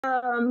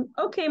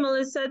Okay,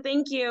 Melissa,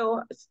 thank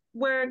you.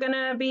 We're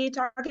gonna be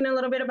talking a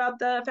little bit about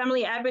the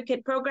Family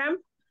Advocate Program.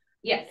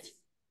 Yes.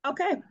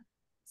 Okay.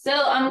 So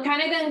I'm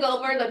kind of going to go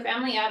over the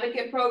Family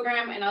Advocate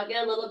Program, and I'll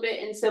get a little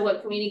bit into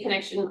what Community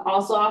Connection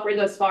also offers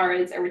as far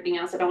as everything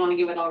else. I don't want to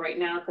give it all right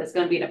now because it's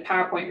going to be in a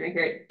PowerPoint. You're going to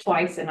hear it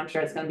twice, and I'm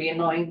sure it's going to be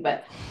annoying,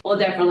 but we'll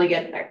definitely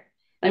get there.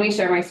 Let me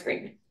share my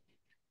screen.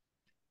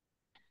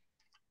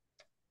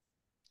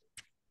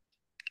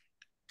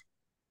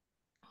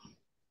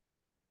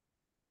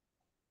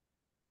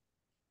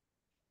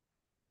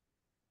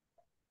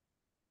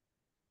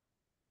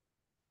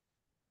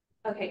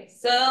 Okay,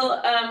 so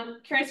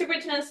current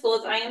superintendent of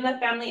schools, I am the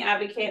family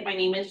advocate. My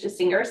name is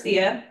Justine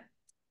Garcia.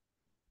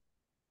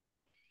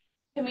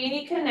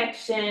 Community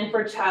Connection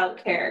for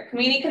Childcare.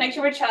 Community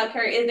Connection for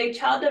Childcare is a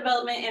child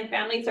development and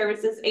family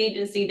services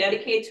agency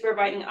dedicated to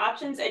providing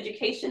options,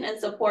 education, and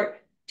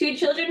support to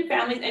children,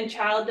 families, and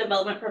child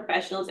development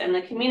professionals in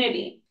the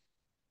community.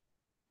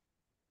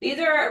 These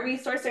are our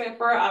resource and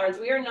referral hours.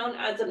 We are known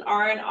as an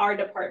R&R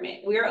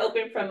department. We are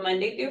open from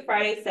Monday through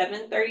Friday,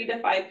 7:30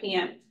 to 5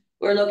 p.m.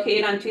 We're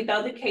located on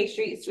 2000 K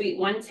Street, Suite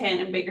 110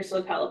 in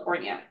Bakersfield,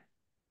 California.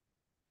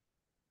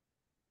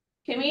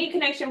 Community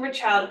Connection for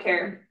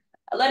Childcare.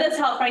 Let us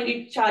help find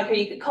you childcare.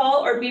 You could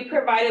call or be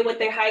provided with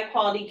a high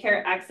quality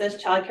care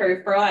access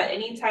childcare referral at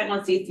any time on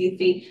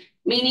CCC.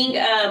 Meaning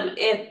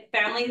if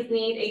families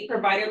need a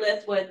provider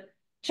list with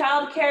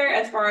childcare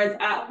as far as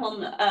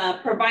at-home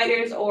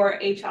providers or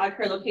a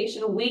childcare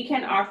location, we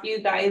can offer you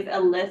guys a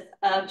list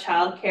of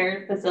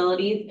childcare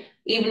facilities,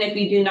 even if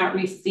you do not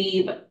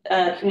receive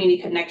a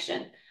community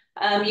connection.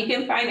 You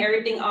can find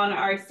everything on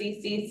our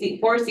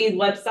CCC 4C's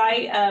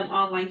website,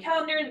 online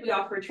calendars. We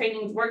offer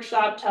trainings,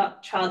 workshops,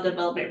 child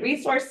development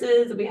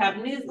resources. We have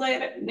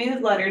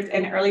newsletters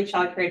and early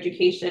childcare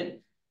education.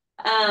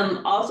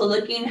 Also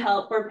looking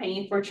help for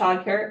paying for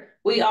childcare.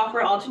 We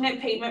offer alternate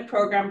payment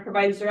program,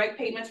 provides direct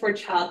payments for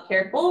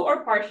childcare, full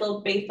or partial,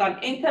 based on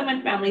income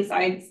and family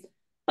size.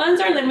 Funds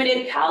are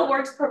limited.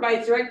 CalWorks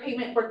provides direct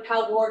payment for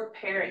CalWork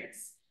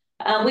parents.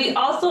 We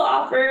also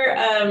offer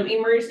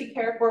emergency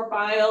care for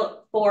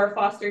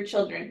foster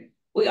children.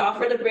 We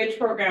offer the Bridge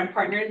program,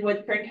 partners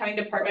with Kern County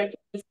Department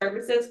of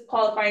Services,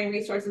 qualifying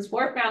resources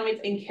for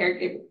families and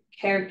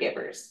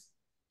caregivers.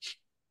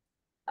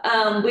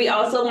 We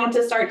also want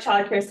to start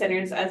childcare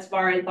centers as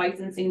far as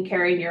licensing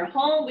care in your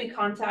home. We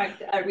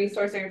contact a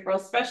resource and referral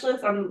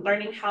specialist on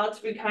learning how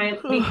to become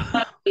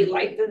a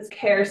licensed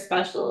care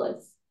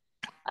specialist.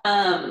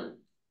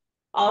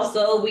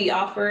 Also, we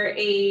offer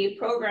a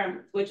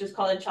program which is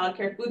called a child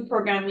care food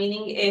program,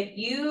 meaning if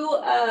you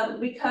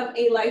become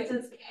a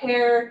licensed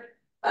care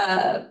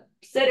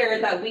sitter,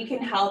 that we can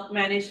help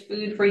manage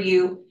food for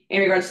you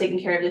in regards to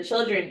taking care of the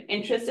children.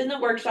 Interest in the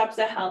workshops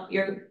that help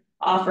you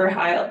offer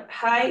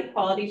high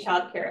quality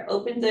child care.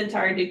 Open to the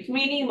entire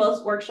community.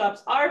 Most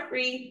workshops are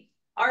free.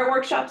 Our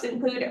workshops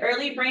include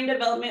early brain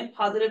development,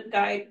 positive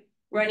guide,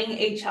 running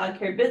a child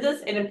care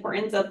business, and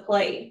importance of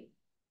play.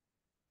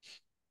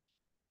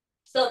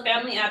 So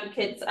family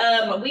advocates,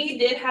 we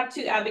did have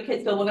 2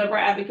 advocates, but one of our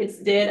advocates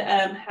did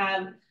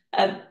have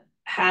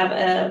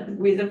a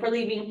reason for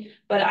leaving,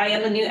 but I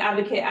am the new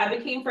advocate,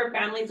 advocating for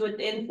families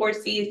within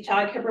 4C's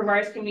childcare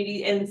providers,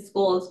 community, and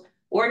schools.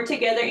 Work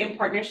together in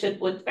partnership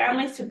with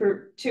families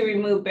to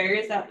remove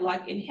barriers that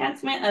block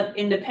enhancement of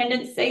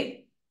independence,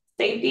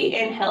 safety,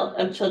 and health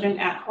of children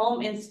at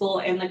home, in school,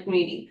 and the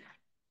community.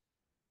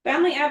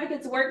 Family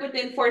advocates work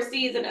within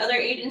 4C's and other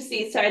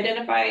agencies to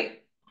identify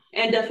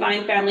and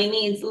define family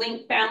needs,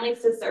 link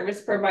families to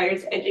service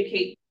providers,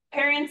 educate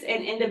parents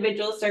and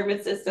individual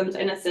service systems,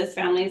 and assist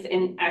families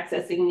in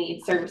accessing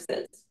needs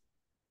services.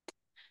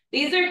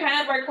 These are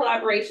kind of our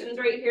collaborations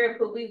right here of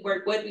who we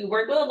work with. We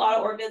work with a lot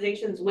of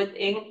organizations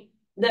within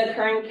the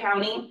Kern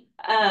County.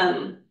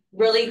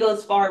 Really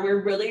goes far.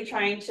 We're really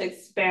trying to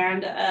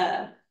expand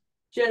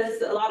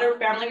just a lot of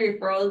family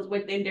referrals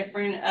within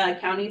different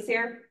counties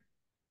here.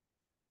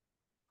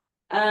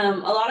 A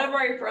lot of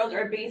our referrals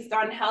are based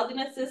on housing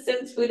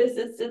assistance, food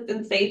assistance,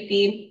 and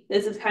safety.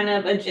 This is kind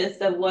of a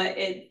gist of what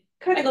it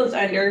kind of goes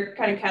under,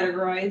 kind of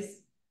categorized.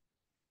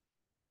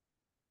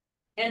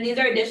 And these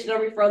are additional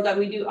referrals that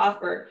we do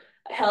offer: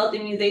 health,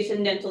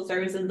 immunization, dental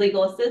services,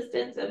 legal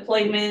assistance,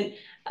 employment,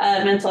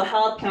 mental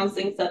health,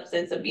 counseling,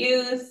 substance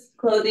abuse,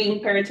 clothing,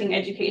 parenting,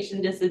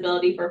 education,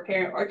 disability for a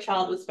parent or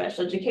child with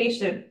special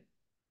education.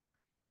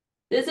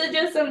 This is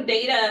just some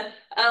data.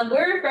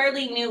 We're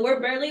fairly new. We're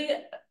barely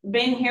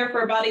been here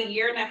for about 1.5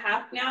 years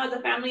now as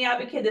a family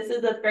advocate. This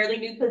is a fairly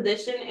new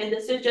position, and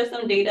this is just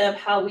some data of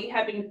how we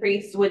have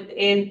increased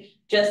within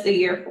just a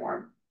year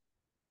form.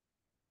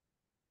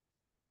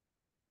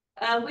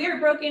 We are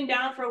broken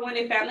down for when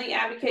a family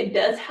advocate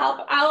does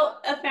help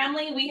out a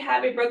family. We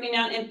have it broken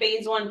down in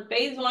phase 1.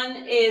 Phase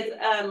 1 is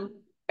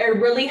a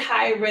really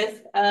high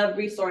risk of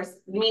resource,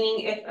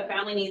 meaning if a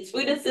family needs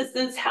food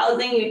assistance,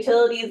 housing,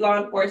 utilities,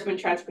 law enforcement,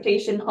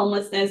 transportation,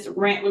 homelessness,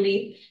 rent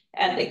relief.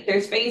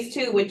 There's phase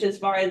 2, which is as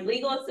far as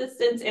legal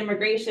assistance,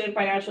 immigration,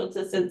 financial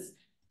assistance,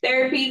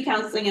 therapy,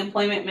 counseling,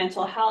 employment,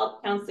 mental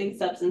health, counseling,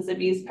 substance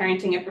abuse,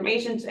 parenting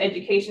information,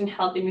 education,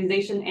 health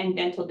immunization, and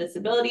dental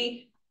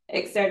disability,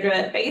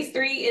 etc. Phase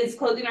 3 is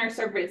closing our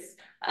service.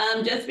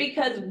 Just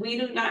because we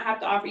do not have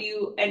to offer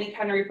you any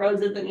kind of referrals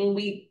doesn't mean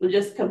we will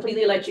just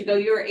completely let you go.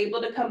 You're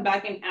able to come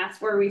back and ask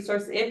for a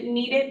resource if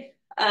needed.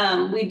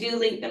 We do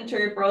link them to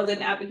referrals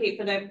and advocate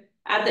for them.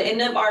 At the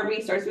end of our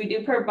resource, we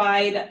do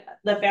provide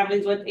the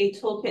families with a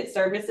toolkit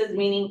services,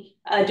 meaning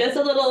just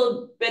a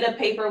little bit of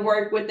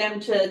paperwork with them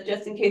to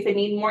just in case they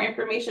need more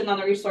information on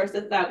the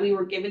resources that we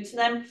were given to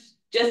them,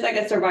 just like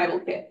a survival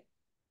kit.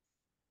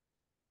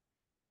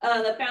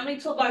 The family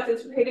toolbox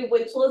is created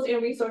with tools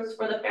and resources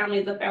for the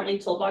family. The family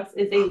toolbox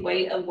is a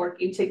way of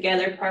working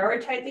together,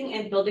 prioritizing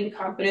and building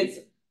confidence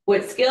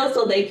with skills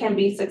so they can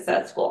be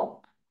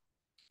successful.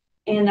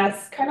 And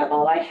that's kind of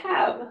all I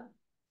have.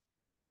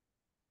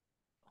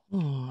 Oh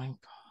my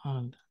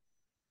God.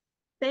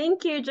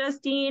 Thank you,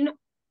 Justine.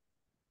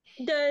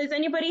 Does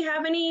anybody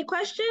have any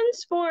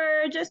questions for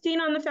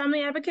Justine on the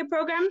Family Advocate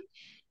Program?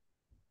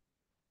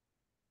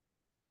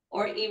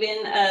 Or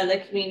even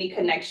the community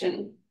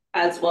connection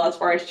as well as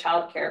far as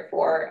childcare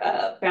for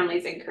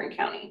families in Kern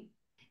County.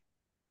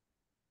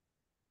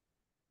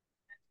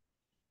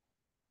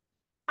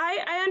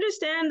 I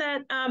understand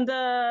that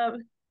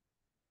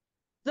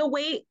the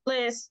wait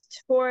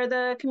list for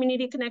the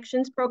Community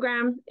Connections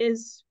program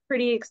is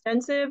pretty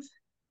extensive.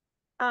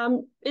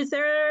 Is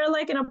there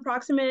like an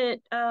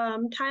approximate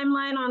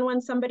timeline on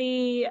when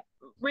somebody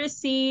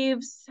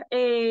receives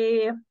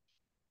a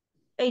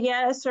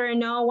yes or a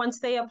no once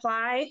they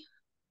apply?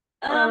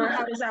 Or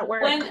how does that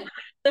work? When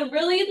the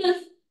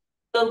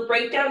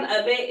breakdown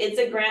of it, it's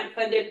a grant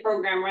funded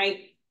program,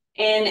 right?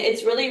 And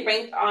it's really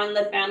ranked on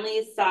the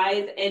family's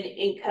size and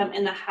income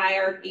in the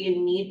hierarchy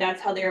and need.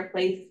 That's how they're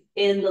placed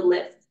in the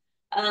list.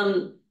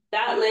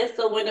 That list,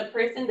 so when a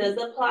person does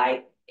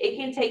apply, it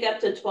can take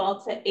up to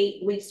 12 to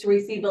 8 weeks to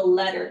receive a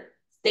letter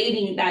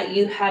stating that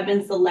you have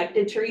been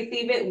selected to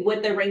receive it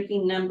with the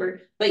ranking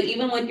number. But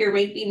even with your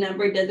ranking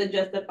number, it doesn't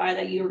justify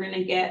that you're going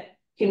to get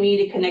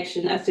community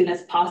connection as soon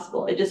as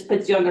possible. It just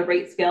puts you on the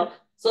rate scale.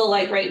 So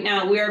like right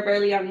now, we are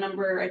barely on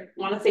number, I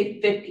want to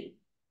say 50.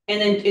 And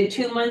then in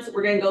 2 months,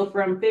 we're going to go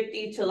from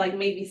 50 to like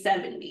maybe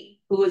 70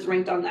 who is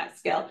ranked on that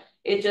scale.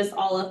 It's just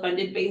all a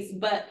funded base.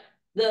 But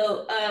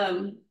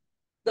the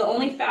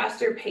only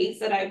faster pace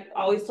that I've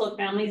always told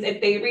families,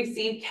 if they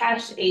receive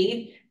cash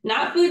aid,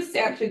 not food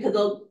stamps because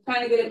they'll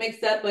kind of get it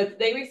mixed up, but if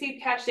they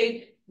receive cash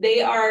aid,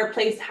 they are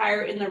placed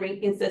higher in the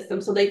ranking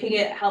system so they can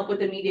get help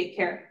with immediate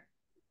care.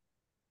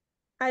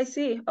 I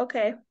see.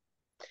 Okay.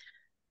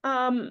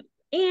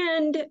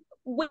 And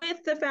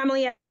with the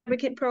Family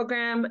Advocate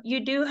Program,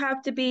 you do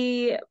have to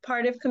be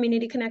part of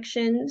Community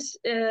Connections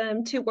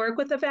to work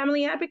with a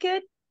family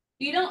advocate.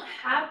 You don't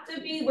have to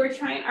be. We're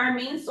trying. Our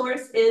main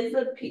source is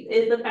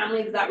the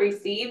families that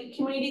receive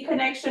community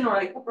connection, or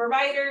like the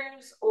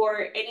providers,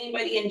 or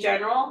anybody in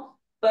general.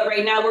 But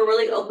right now, we're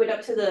really open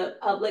up to the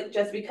public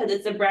just because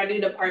it's a brand new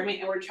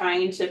department, and we're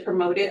trying to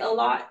promote it a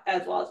lot,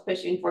 as well as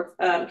pushing for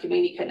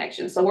community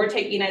connection. So we're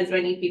taking as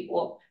many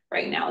people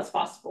right now as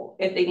possible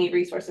if they need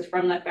resources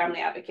from the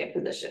family advocate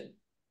position.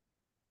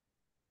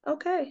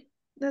 Okay,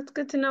 that's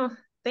good to know.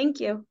 Thank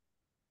you.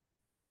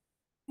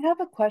 I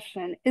have a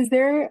question. Is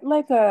there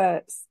like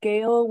a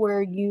scale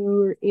where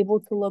you're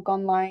able to look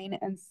online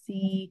and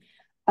see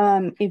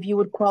if you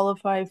would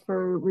qualify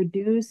for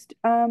reduced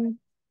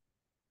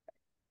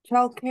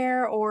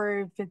childcare,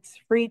 or if it's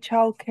free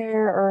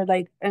childcare, or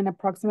like an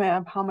approximate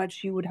of how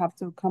much you would have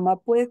to come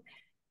up with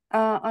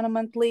on a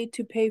monthly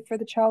to pay for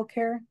the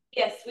childcare?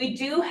 Yes, we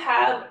do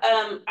have,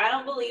 I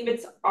don't believe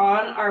it's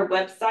on our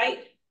website,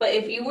 but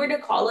if you were to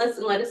call us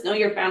and let us know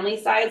your family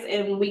size,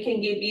 and we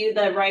can give you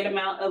the right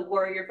amount of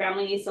where your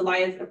family needs to lie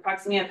as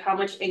approximately of how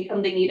much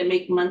income they need to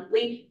make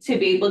monthly to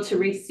be able to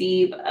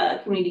receive a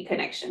community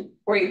connection.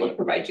 We're able to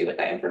provide you with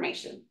that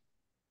information.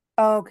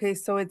 Oh, okay,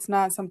 so it's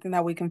not something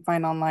that we can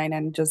find online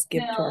and just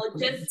give to our No,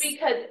 just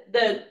clients.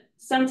 because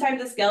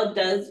sometimes the scale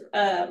does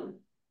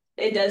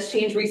it does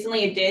change.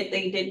 Recently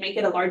they did make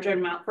it a larger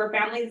amount for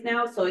families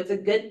now, so it's a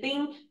good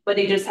thing, but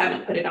they just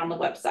haven't put it on the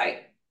website.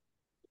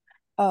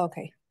 Oh,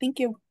 okay. Thank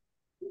you.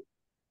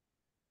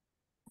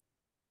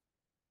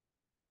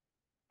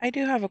 I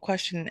do have a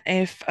question.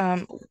 If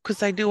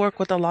because I do work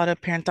with a lot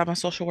of parents, I'm a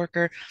social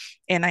worker,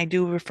 and I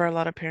do refer a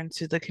lot of parents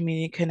to the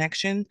Community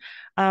Connection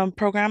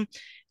program.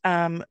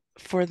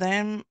 For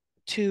them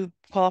to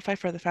qualify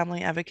for the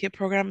Family Advocate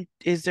program,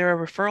 is there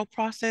a referral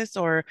process,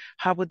 or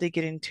how would they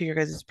get into your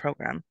guys'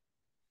 program?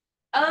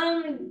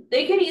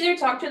 They can either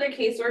talk to their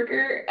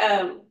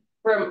caseworker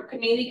from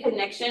Community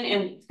Connection,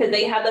 and because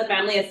they have the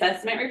family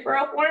assessment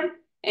referral form,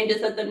 and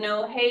just let them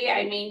know, hey,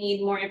 I may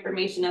need more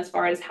information as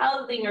far as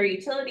housing or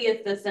utility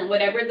assistance,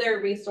 whatever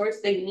their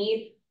resource they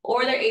need,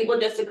 or they're able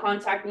just to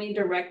contact me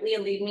directly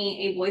and leave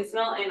me a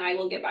voicemail, and I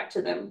will get back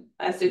to them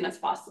as soon as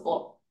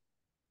possible.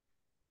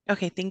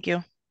 Okay, thank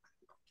you.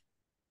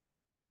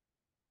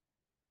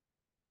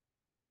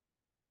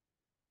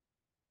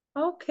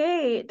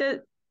 Okay, does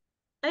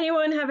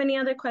anyone have any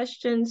other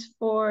questions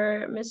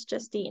for Miss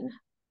Justine?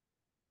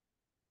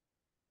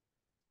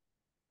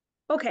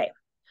 Okay.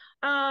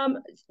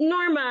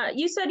 Norma,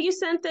 you said you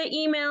sent the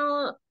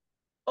email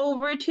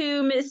over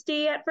to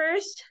Misty at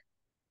first?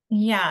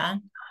 Yeah.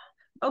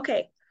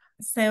 Okay.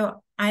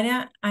 So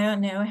I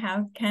don't know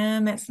how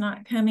come it's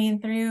not coming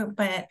through,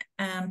 but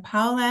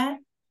Paula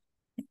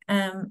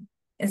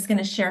is going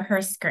to share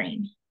her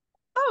screen.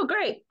 Oh,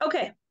 great.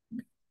 Okay.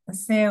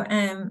 So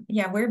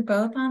yeah, we're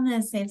both on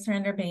the Safe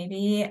Surrender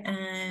Baby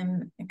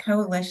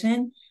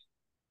coalition.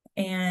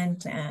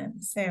 And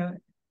so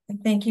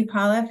thank you,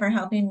 Paula, for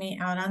helping me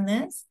out on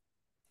this.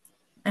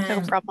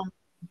 No problem.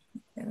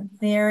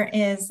 There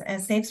is a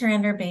Safe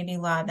Surrender Baby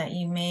law that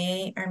you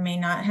may or may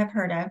not have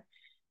heard of.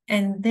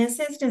 And this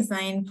is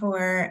designed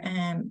for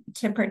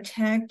to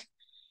protect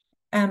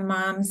a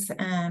mom's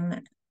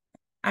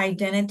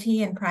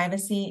identity and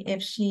privacy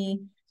if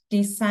she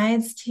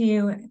decides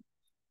to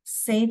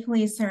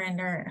safely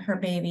surrender her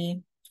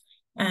baby.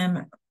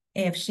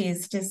 If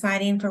she's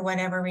deciding for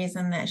whatever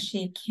reason that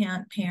she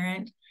can't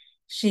parent,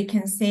 she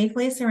can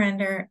safely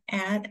surrender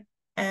at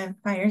a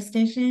fire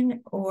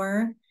station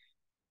or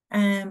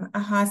a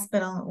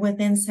hospital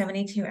within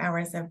 72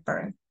 hours of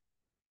birth.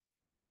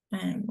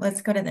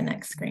 Let's go to the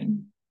next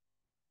screen.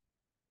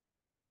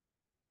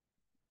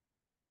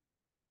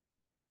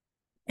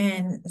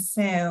 And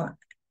so,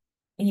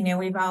 you know,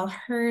 we've all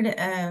heard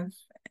of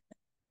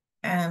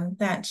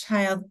that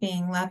child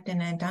being left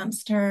in a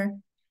dumpster.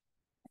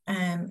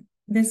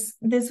 This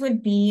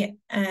would be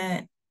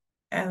a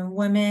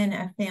woman,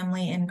 a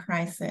family in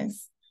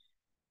crisis.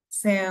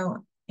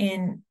 So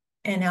an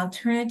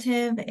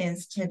alternative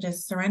is to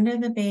just surrender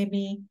the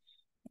baby.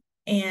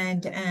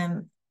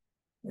 And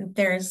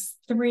there's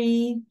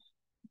three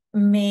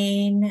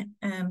main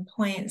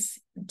points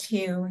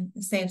to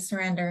safe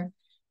surrender.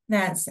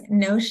 That's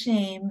no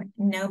shame,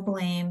 no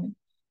blame,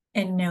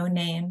 and no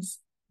names.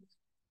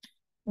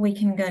 We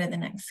can go to the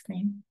next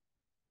screen.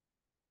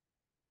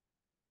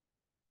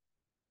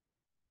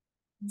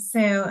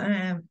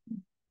 So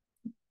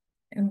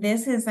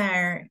this is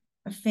our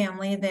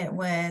family that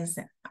was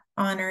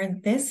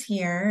honored this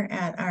year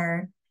at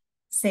our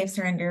Safe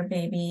Surrender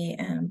Baby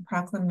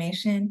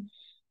proclamation.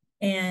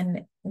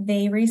 And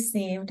they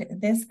received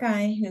this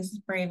guy who's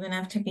brave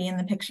enough to be in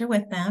the picture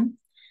with them.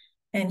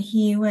 And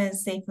he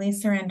was safely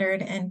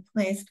surrendered and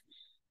placed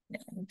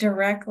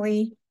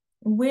directly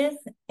with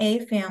a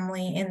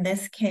family, in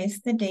this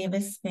case, the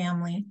Davis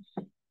family.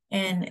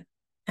 And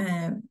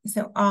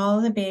so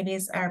all the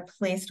babies are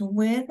placed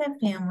with a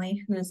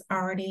family who's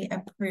already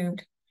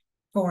approved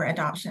for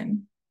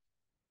adoption.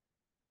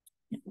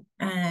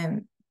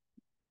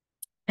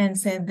 And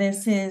so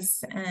this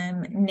is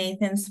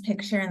Nathan's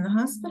picture in the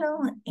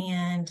hospital.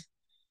 And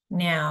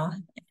now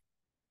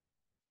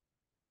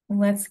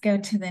let's go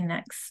to the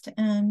next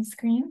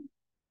screen.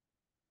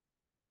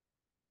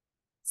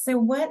 So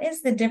what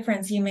is the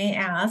difference, you may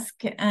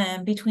ask,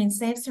 between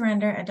safe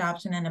surrender,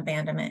 adoption, and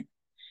abandonment?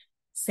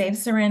 Safe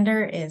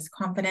surrender is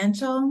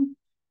confidential.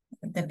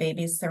 The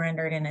baby's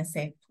surrendered in a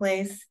safe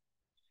place.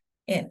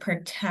 It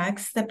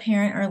protects the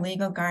parent or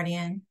legal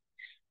guardian,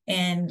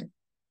 and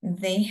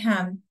they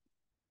have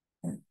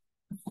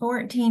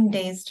 14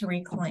 days to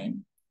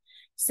reclaim.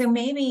 So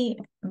maybe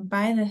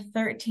by the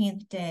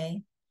 13th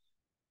day,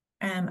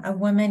 a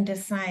woman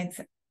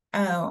decides,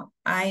 oh,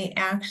 I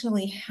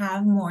actually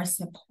have more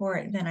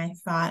support than I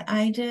thought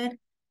I did,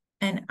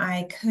 and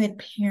I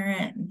could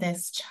parent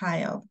this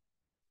child.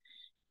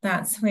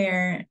 That's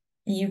where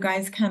you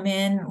guys come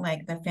in,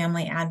 like the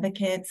family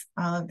advocates,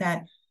 all of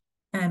that,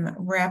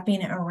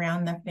 wrapping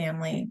around the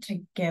family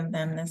to give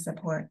them the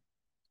support.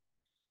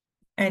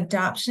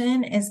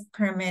 Adoption is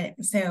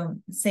permitted, so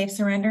safe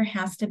surrender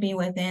has to be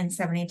within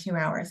 72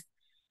 hours.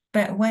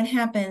 But what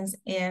happens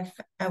if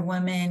a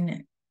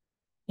woman,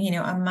 you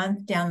know, a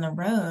month down the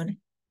road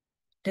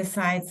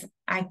decides,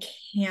 I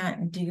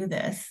can't do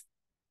this?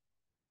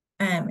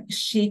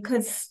 She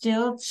could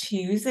still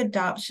choose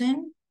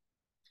adoption,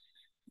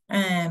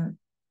 and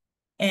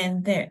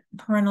the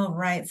parental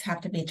rights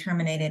have to be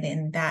terminated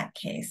in that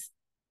case.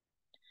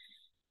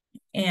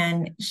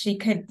 And she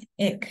could,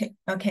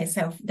 okay,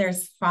 so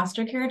there's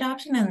foster care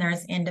adoption and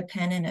there's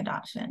independent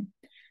adoption.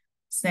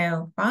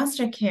 So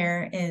foster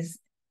care is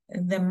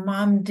the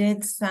mom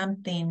did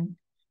something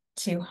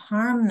to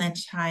harm the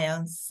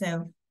child,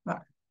 so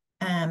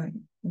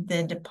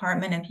the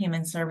Department of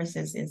Human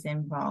Services is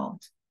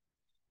involved.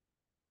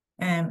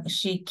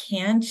 She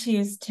can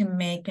choose to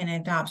make an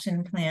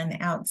adoption plan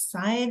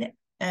outside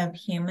of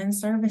Human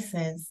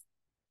Services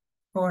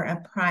for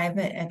a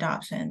private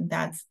adoption.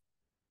 That's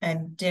a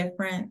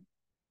different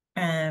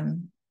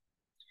plan.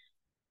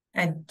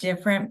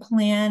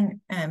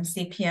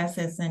 CPS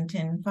isn't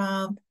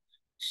involved.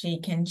 She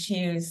can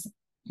choose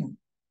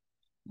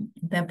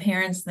the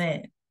parents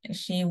that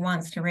she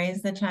wants to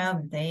raise the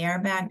child. They are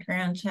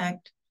background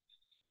checked,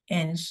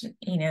 and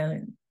you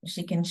know,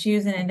 she can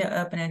choose an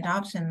open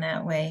adoption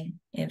that way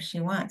if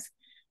she wants.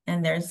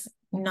 And there's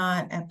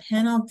not a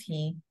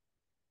penalty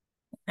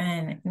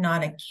and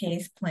not a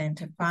case plan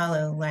to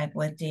follow like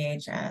with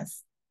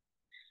DHS.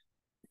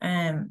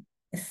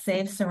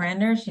 Safe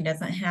surrender, she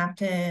doesn't have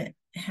to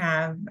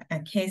have a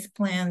case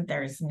plan.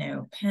 There's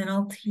no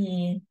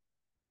penalty,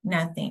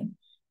 nothing,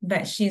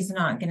 but she's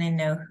not going to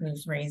know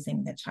who's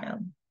raising the child.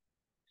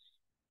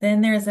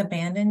 Then there's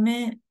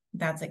abandonment.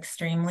 That's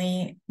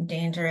extremely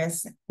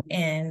dangerous,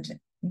 and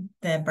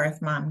the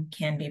birth mom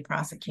can be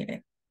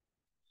prosecuted.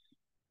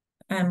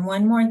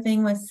 One more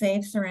thing with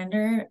safe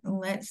surrender.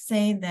 Let's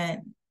say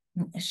that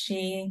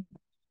she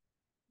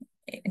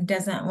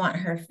doesn't want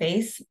her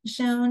face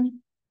shown.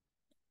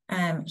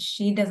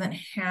 She doesn't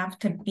have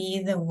to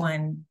be the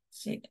one.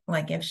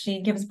 Like if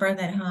she gives birth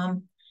at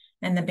home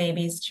and the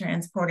baby's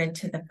transported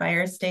to the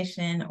fire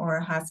station or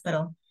a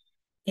hospital,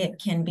 it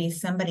can be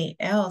somebody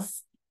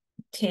else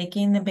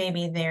taking the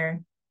baby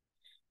there.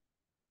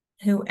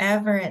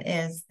 Whoever it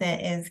is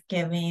that is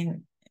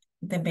giving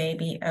the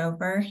baby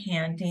over,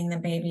 handing the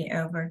baby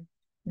over,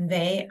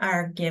 they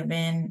are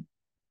given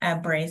a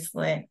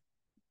bracelet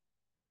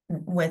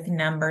with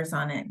numbers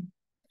on it.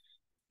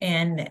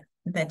 And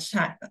the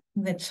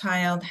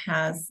child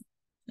has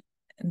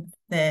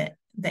the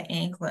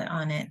anklet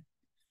on it.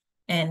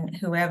 And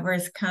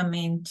whoever's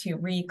coming to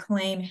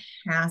reclaim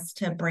has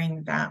to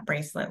bring that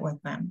bracelet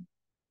with them.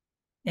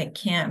 It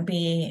can't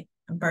be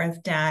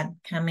birth dad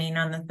coming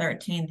on the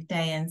 13th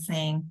day and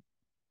saying,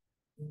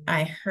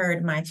 I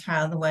heard my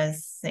child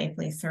was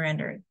safely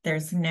surrendered.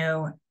 There's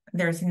no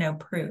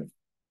proof.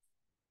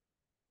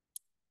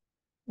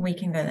 We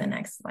can go to the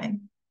next slide.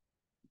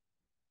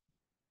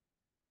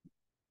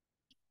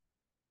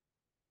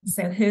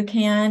 So who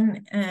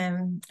can,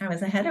 I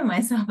was ahead of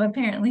myself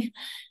apparently,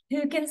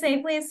 who can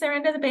safely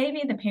surrender the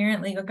baby? The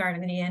parent, legal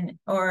guardian,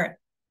 or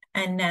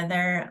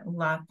another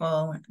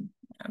lawful,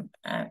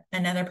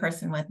 another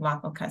person with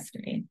lawful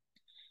custody.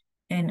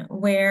 And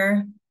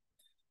where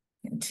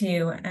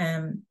to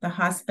the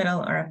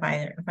hospital or a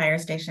fire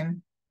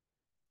station.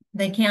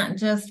 They can't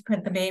just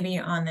put the baby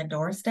on the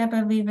doorstep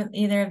of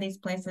either of these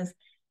places.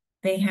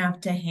 They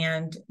have to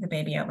hand the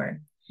baby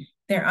over.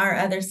 There are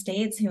other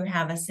states who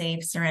have a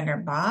safe surrender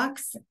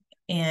box,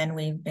 and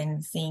we've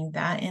been seeing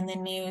that in the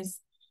news.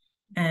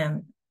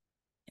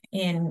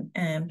 In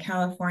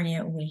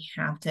California, we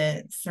have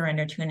to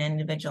surrender to an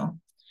individual.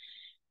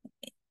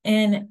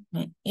 And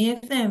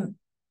if the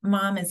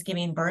mom is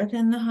giving birth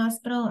in the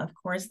hospital, of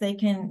course they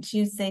can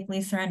choose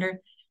safely surrender,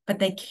 but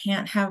they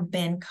can't have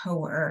been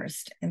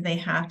coerced. They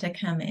have to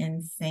come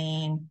in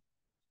saying,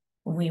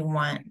 we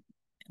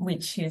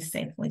choose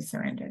safely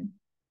surrendered.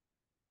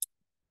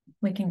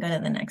 We can go to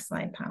the next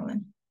slide, Paula.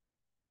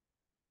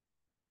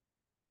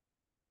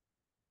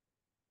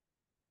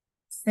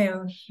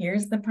 So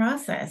here's the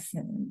process.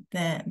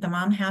 The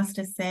mom has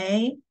to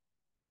say,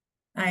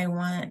 I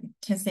want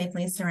to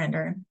safely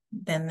surrender.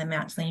 Then the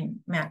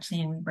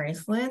matching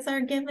bracelets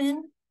are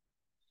given.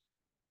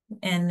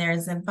 And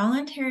there's a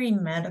voluntary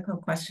medical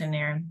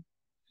questionnaire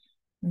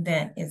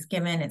that is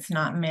given. It's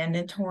not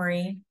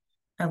mandatory.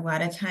 A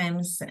lot of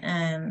times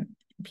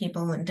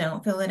people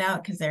don't fill it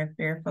out because they're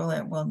fearful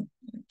it will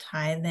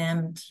tie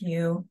them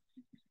to,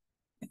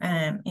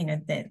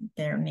 that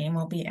their name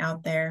will be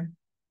out there.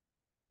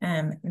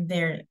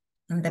 The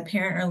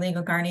parent or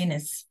legal guardian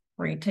is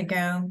free to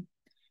go.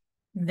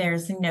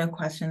 There's no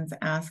questions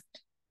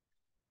asked.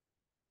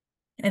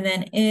 And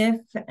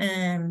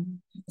then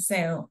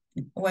so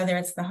whether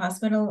it's the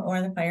hospital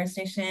or the fire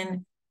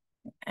station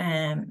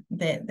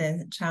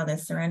the child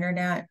is surrendered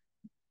at,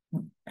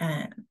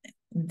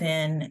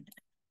 then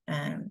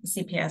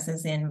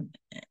CPS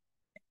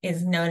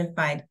is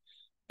notified,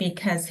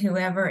 because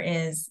whoever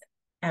is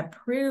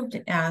approved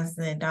as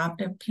the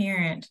adoptive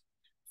parent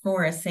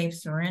for a safe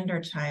surrender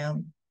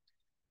child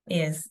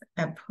is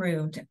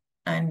approved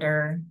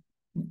under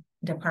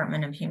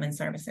Department of Human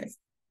Services.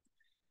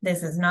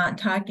 This is not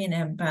talking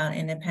about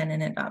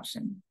independent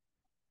adoption.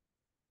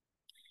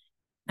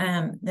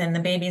 Then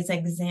the baby is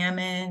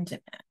examined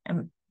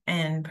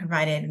and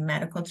provided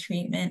medical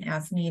treatment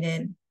as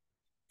needed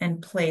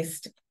and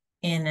placed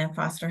in a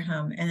foster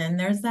home. And then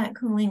there's that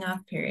cooling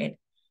off period.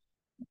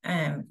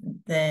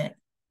 The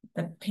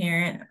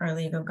parent or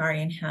legal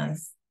guardian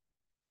has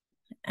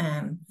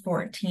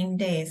 14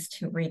 days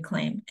to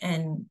reclaim,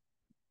 and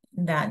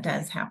that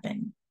does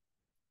happen.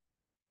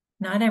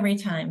 Not every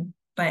time,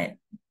 but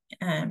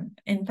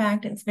in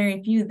fact, it's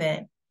very few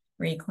that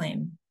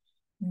reclaim.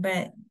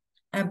 But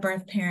a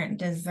birth parent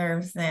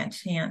deserves that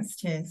chance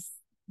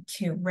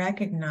to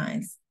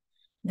recognize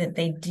that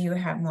they do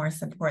have more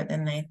support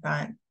than they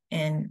thought,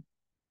 and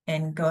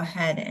go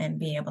ahead and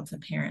be able to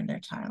parent their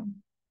child.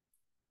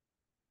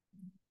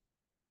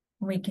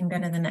 We can go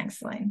to the next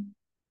slide.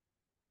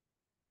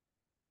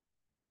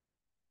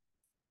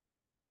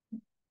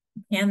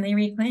 Can they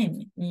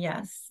reclaim?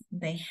 Yes,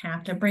 they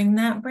have to bring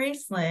that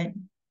bracelet,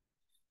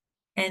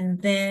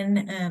 and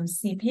then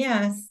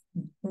CPS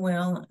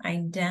will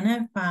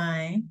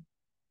identify,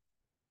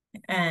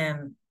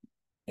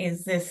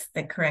 is this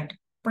the correct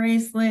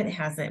bracelet?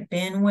 Has it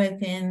been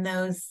within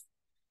those,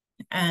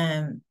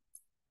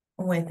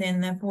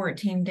 within the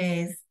 14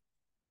 days?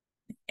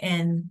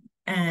 And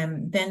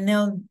then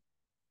they'll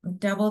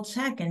double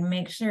check and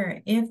make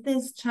sure if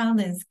this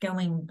child is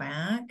going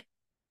back,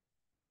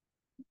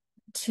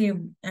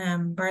 to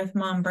birth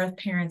mom, birth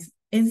parents,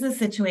 is the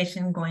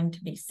situation going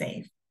to be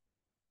safe?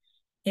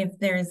 If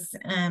there's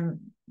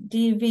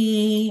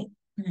DV,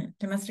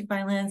 domestic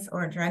violence,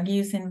 or drug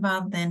use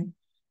involved, then,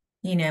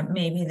 you know,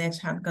 maybe the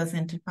child goes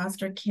into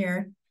foster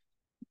care,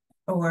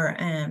 or,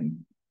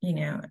 you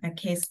know, a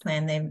case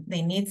plan.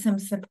 They need some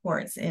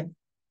supports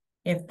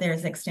if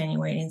there's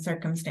extenuating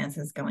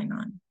circumstances going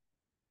on.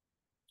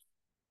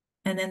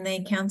 And then they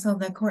cancel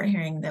the court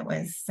hearing that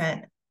was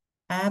set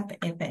up,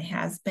 if it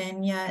has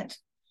been yet,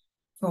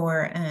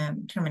 for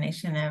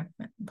termination of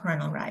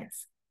parental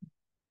rights.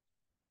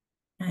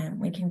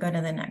 We can go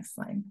to the next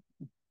slide.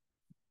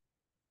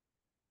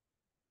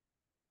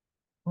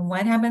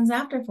 What happens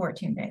after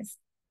 14 days?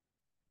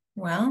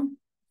 Well,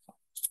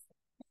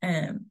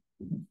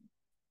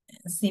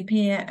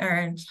 CP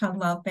or child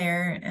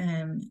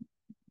welfare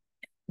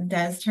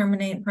does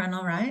terminate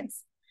parental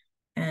rights.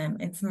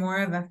 It's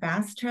more of a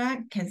fast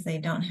track because they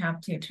don't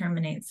have to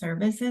terminate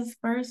services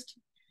first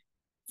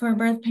for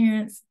birth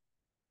parents.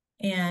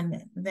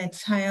 And the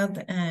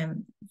child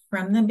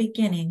from the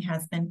beginning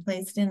has been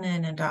placed in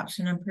an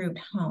adoption approved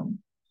home.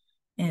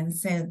 And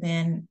so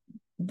then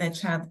the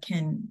child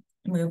can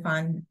move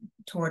on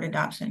toward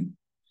adoption.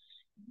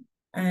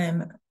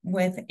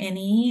 With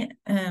any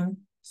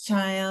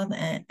child,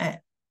 an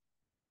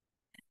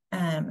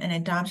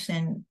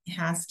adoption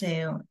has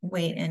to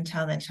wait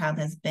until the child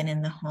has been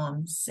in the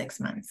home 6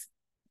 months.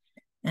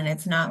 And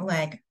it's not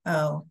like,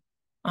 oh,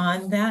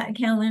 on that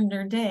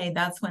calendar day,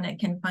 that's when it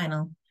can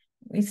final.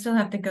 We still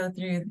have to go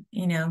through,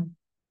 you know,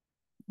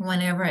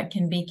 whenever it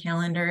can be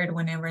calendared,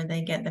 whenever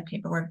they get the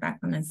paperwork back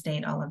from the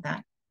state, all of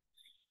that.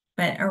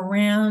 But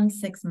around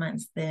 6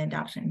 months, the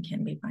adoption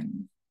can be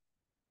final.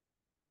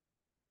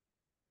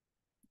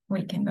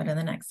 We can go to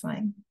the next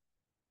slide.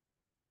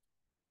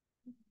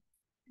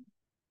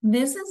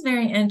 This is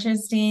very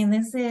interesting.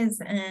 This is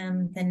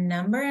the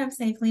number of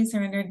safely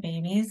surrendered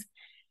babies.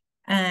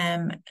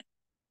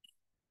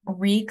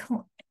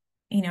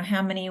 You know,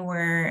 how many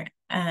were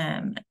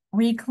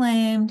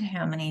reclaimed,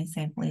 how many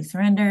safely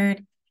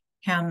surrendered,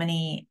 how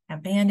many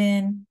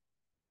abandoned,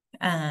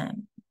 how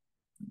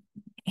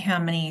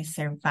many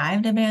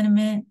survived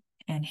abandonment,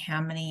 and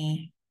how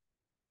many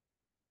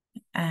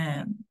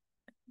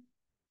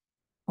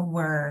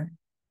were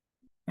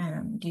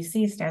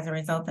deceased as a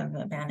result of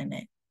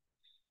abandonment.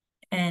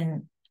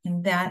 And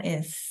that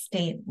is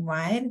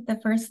statewide, the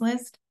first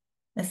list.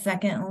 The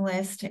second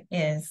list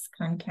is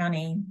Kern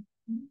County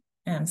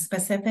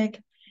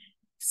specific,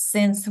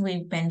 since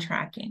we've been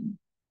tracking.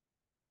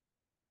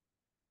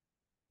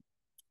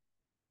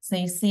 So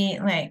you see,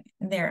 like,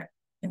 there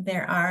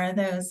are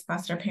those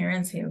foster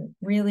parents who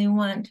really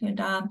want to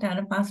adopt out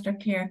of foster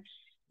care,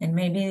 and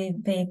maybe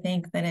they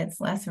think that it's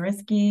less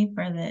risky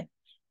for the,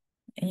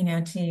 you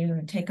know,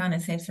 to take on a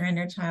safe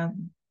surrender child.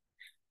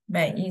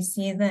 But you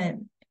see that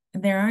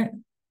there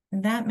aren't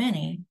that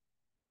many.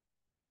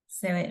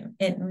 So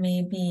it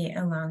may be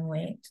a long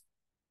wait.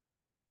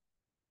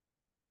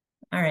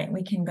 All right,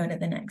 we can go to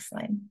the next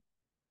slide.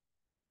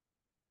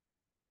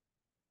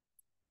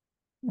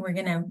 We're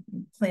gonna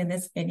play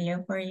this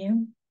video for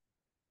you.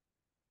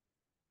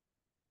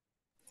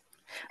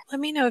 Let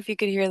me know if you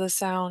could hear the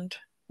sound.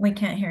 We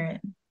can't hear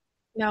it.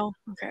 No?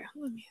 Okay,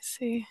 let me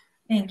see.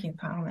 Thank you,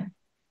 Paula.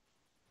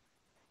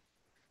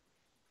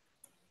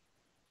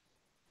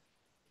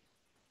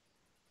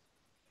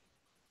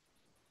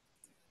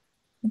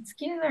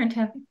 Excuse our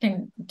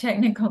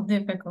technical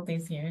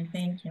difficulties here.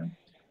 Thank you.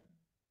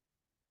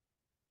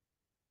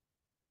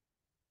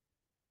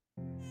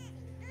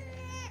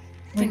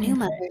 For new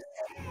mothers,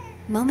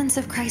 moments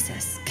of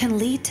crisis can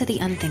lead to the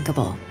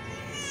unthinkable.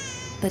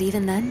 But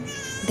even then,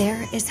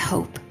 there is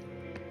hope.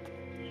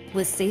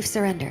 With Safe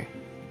Surrender,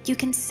 you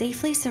can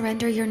safely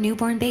surrender your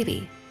newborn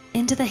baby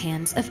into the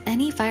hands of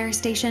any fire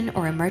station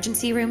or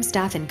emergency room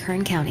staff in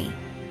Kern County.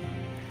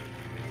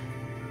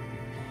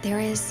 There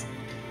is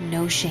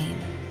no shame,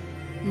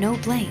 no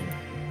blame,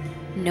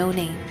 no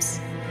names.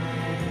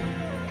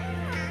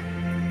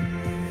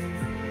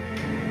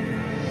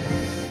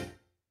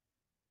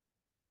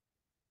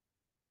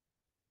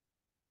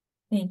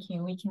 Thank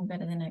you. We can go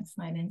to the next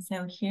slide. And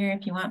so here,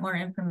 if you want more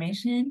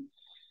information,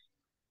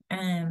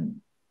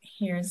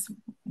 here's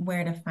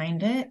where to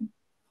find it.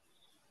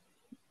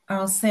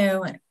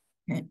 Also,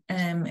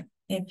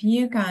 if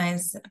you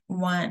guys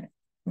want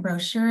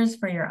brochures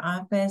for your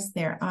office,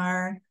 there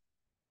are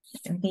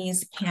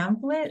these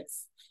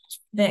pamphlets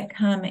that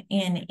come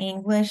in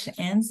English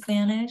and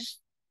Spanish.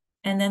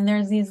 And then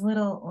there's these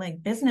little,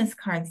 like, business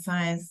card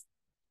size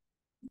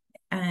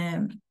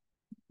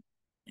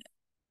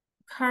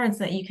cards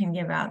that you can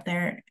give out.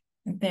 They're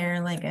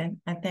like a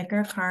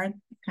thicker card,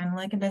 kind of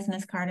like a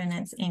business card, and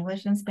it's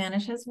English and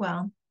Spanish as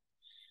well.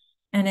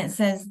 And it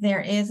says there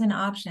is an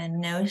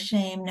option: no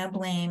shame, no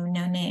blame,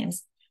 no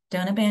names.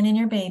 Don't abandon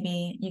your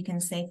baby. You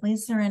can safely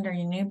surrender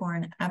your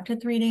newborn up to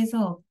 3 days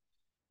old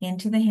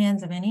into the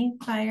hands of any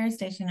fire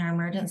station or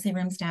emergency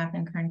room staff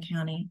in Kern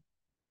County.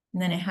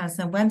 And then it has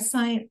a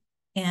website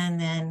and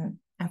then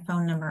a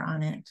phone number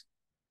on it.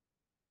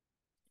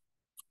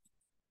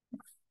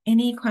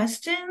 Any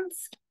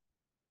questions?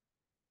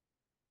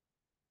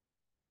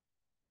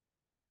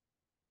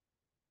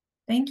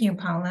 Thank you,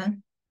 Paula.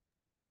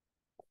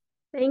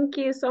 Thank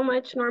you so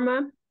much,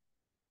 Norma.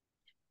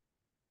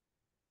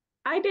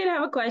 I did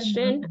have a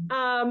question.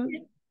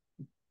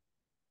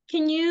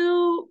 Can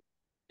you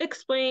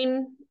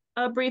explain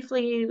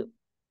briefly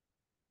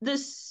the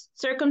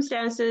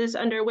circumstances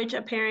under which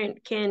a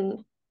parent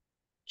can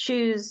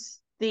choose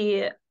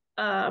the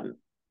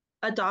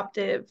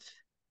adoptive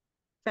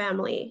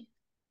family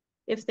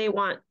if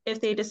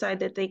they decide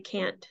that they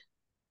can't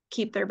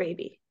keep their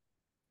baby?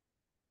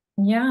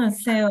 Yeah,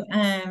 so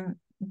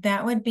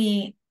that would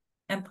be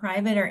a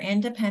private or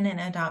independent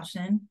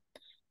adoption.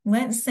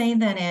 Let's say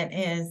that it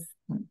is,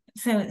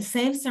 so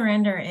safe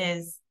surrender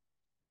is,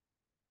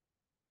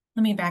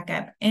 let me back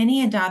up.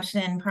 Any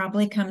adoption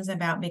probably comes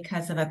about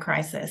because of a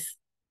crisis,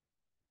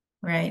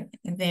 right?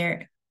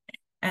 There's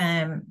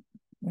a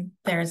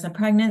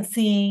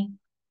pregnancy,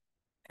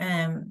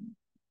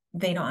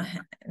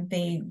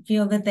 they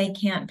feel that they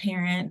can't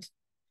parent,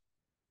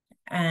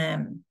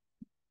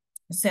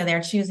 so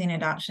they're choosing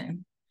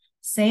adoption.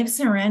 Safe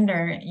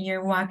surrender,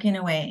 you're walking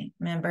away.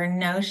 Remember,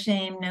 no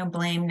shame, no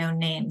blame, no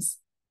names.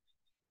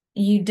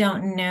 You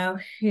don't know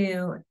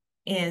who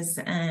is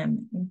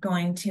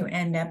going to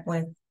end up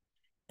with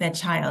the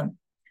child.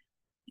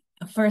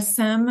 For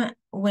some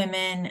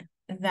women,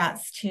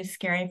 that's too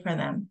scary for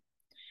them.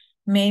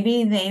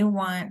 Maybe they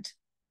want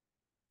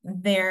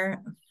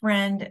their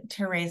friend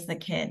to raise the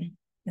kid,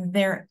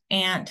 their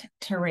aunt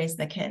to raise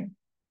the kid.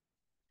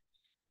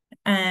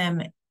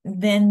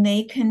 Then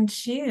they can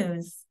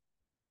choose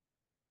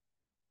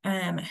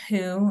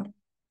who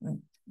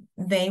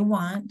they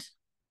want,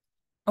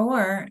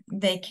 or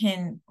they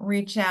can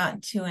reach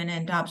out to an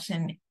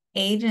adoption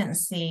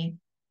agency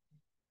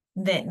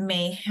that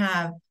may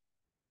have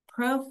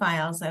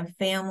profiles of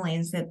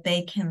families that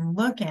they can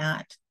look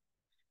at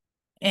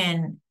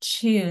and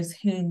choose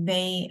who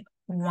they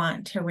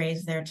want to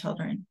raise their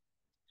children.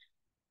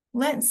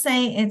 Let's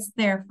say it's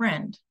their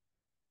friend.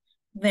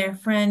 Their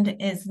friend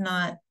is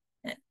not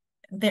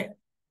there.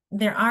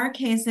 There are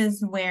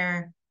cases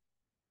where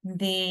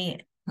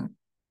the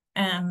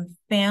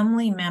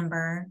family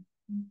member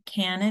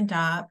can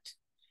adopt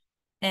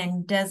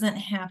and doesn't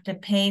have to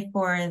pay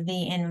for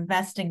the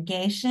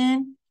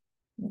investigation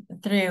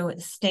through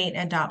state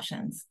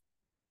adoptions.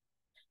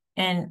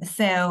 And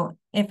so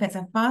if it's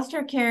a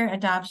foster care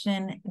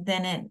adoption,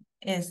 then it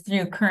is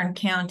through Kern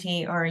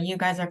County, or you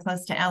guys are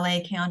close to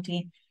LA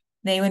County.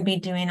 They would be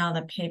doing all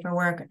the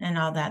paperwork and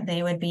all that.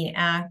 They would be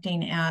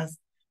acting as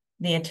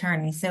the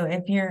attorney. So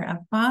if you're a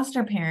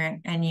foster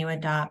parent and you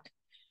adopt,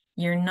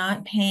 you're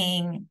not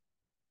paying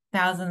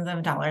thousands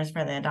of dollars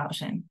for the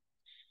adoption.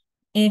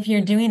 If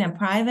you're doing a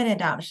private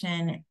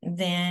adoption,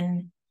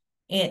 then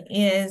it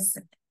is,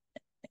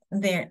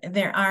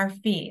 there are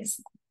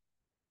fees.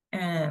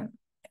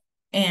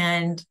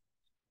 And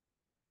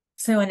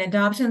so an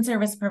adoption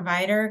service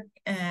provider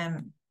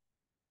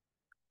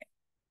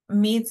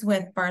meets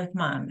with birth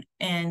mom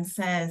and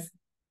says,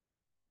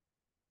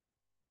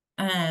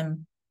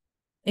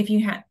 if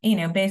you have,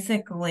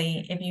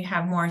 basically, if you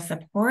have more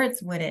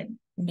supports, would it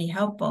be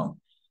helpful?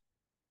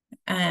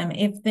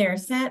 If they're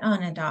set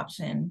on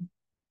adoption,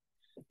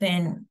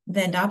 then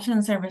the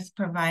adoption service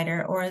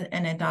provider or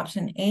an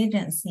adoption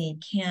agency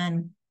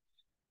can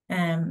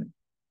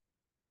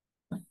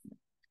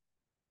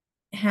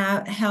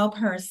help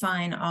her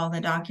sign all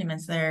the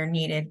documents that are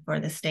needed for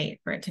the state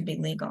for it to be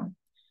legal.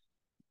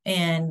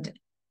 And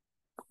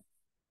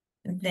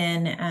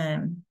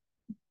then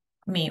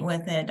meet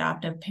with the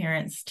adoptive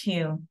parents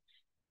to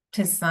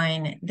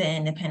sign the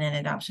independent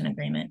adoption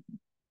agreement.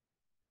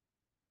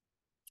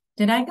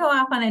 Did I go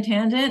off on a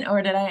tangent,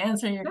 or did I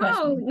answer your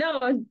question?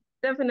 No,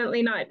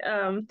 definitely not.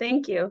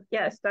 Thank you.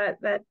 Yes,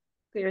 that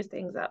clears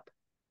things up.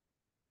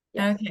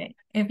 Yes. Okay.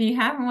 If you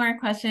have more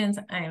questions,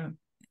 I'm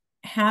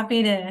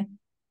happy to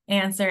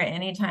answer at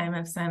any time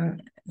if some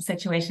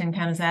situation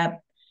comes up.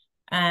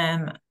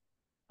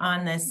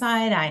 On the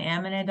side, I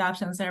am an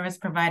adoption service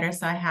provider,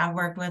 so I have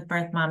worked with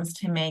birth moms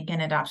to make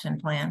an adoption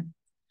plan.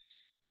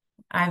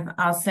 I've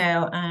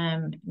also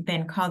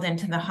been called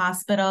into the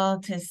hospital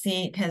to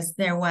see, because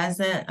there was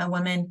a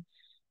woman,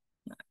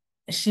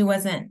 she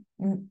wasn't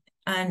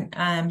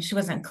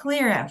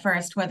clear at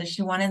first whether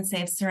she wanted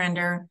safe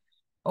surrender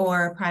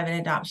or private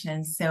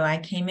adoption. So I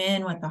came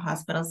in with the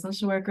hospital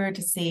social worker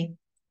to see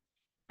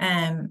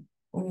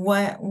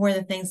what were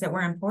the things that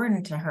were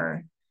important to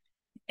her.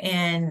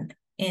 And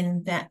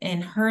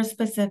in her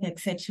specific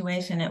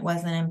situation, it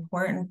wasn't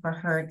important for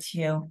her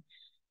to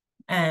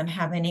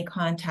have any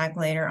contact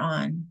later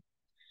on.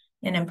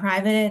 In a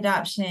private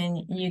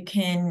adoption, you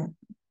can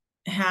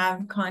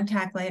have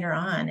contact later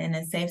on. In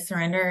a safe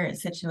surrender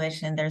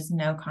situation, there's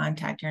no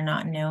contact. You're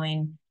not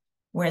knowing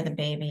where the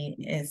baby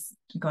is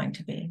going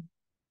to be.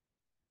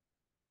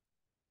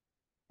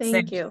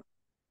 Thank you.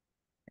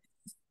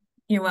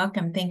 You're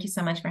welcome. Thank you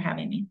so much for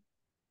having me.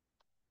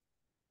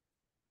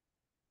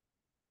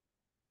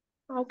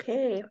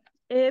 Okay.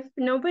 If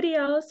nobody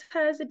else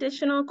has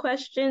additional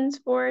questions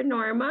for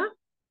Norma,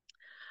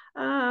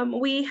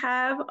 We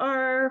have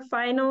our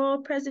final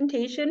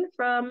presentation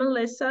from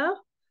Melissa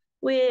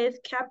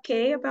with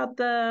CAPK about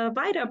the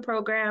VITA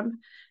program,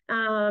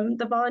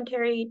 the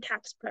voluntary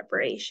tax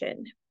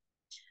preparation.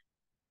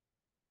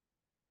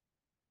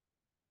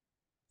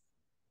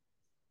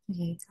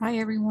 Okay. Hi,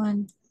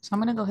 everyone. So I'm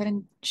going to go ahead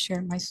and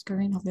share my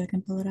screen. Hopefully I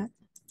can pull it up.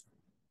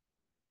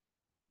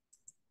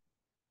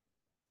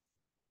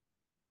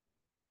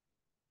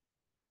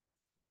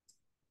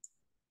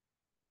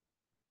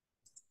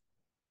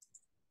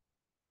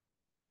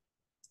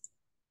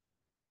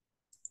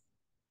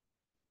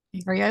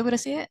 Okay, are you able to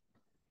see it?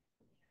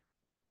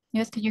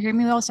 Yes, can you hear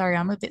me well? Sorry,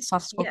 I'm a bit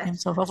soft-spoken,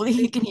 Yes. so hopefully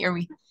you can hear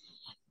me.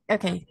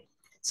 Okay.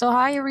 So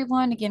hi,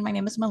 everyone. Again, my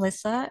name is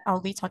Melissa.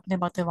 I'll be talking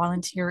about the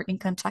Volunteer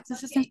Income Tax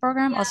Assistance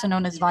Program, also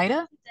known as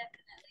VITA.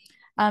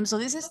 So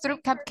this is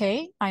through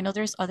CAPK. I know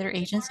there's other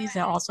agencies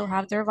that also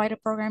have their VITA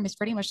program. It's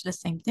pretty much the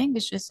same thing.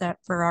 It's just that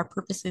for our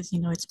purposes,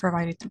 it's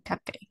provided through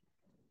CAPK.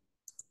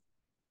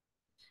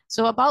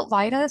 So about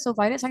VITA, so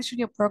VITA is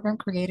actually a program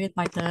created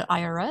by the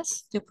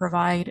IRS to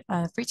provide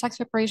free tax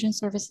preparation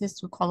services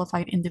to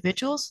qualified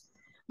individuals.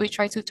 We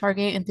try to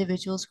target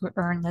individuals who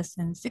earn less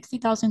than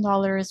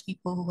 $60,000,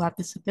 people who have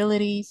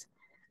disabilities,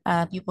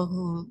 people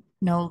who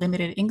know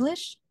limited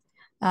English.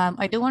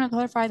 I do want to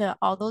clarify that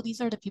although these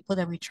are the people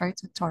that we try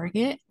to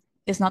target,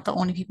 it's not the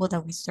only people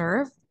that we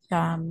serve.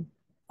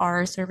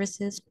 Our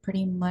services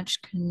pretty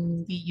much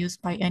can be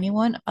used by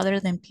anyone other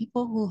than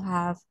people who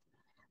have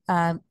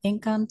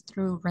income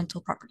through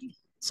rental property.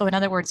 So in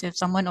other words, if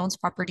someone owns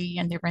property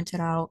and they rent it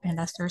out and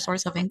that's their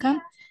source of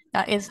income,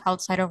 that is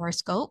outside of our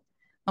scope.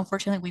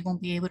 Unfortunately, we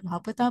won't be able to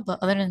help with that. But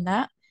other than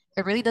that,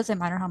 it really doesn't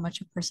matter how much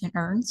a person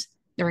earns.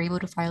 They're able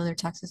to file their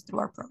taxes through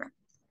our program.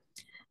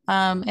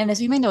 And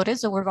as you may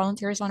notice, there were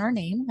volunteers on our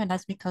name, and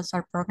that's because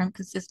our program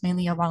consists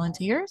mainly of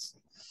volunteers.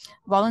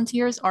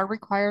 Volunteers are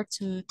required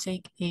to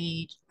take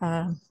a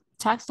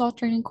tax law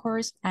training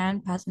course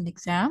and pass an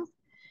exam.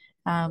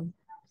 Um,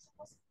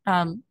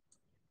 um,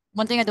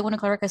 One thing I do want to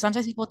clarify, because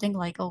sometimes people think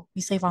like, oh,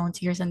 we say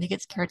volunteers and they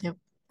get scared.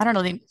 I don't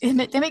know, they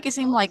make it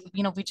seem like,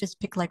 we just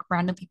pick like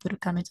random people to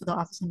come into the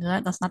office and do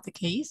that. That's not the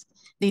case.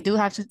 They do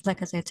have to,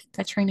 like I said, take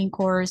that training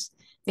course.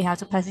 They have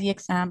to pass the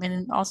exam. And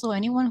then also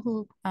anyone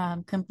who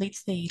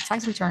completes the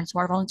tax return, so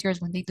our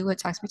volunteers, when they do a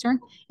tax return,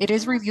 it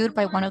is reviewed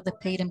by one of the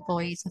paid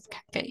employees of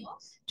CAPK,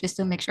 just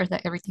to make sure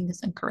that everything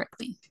is done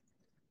correctly.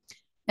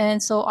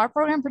 And so our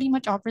program pretty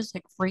much offers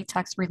like free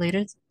tax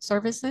related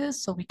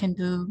services. So we can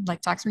do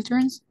like tax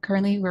returns.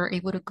 Currently, we're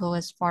able to go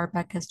as far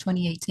back as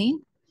 2018.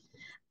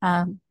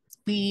 Um,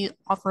 we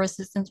offer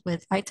assistance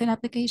with ITIN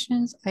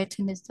applications.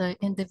 ITIN is the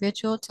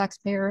individual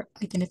taxpayer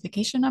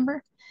identification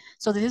number.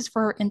 So this is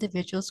for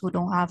individuals who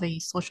don't have a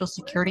social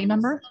security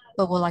number,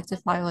 but would like to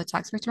file a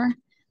tax return.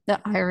 The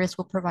IRS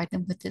will provide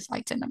them with this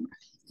ITIN number.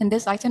 And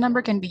this ITIN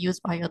number can be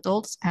used by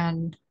adults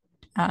and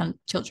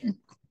children.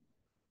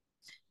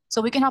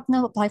 So we can help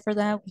them apply for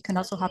that. We can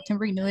also help them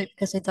renew it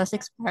because it does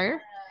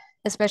expire,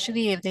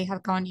 especially if they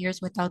have gone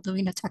years without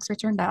doing a tax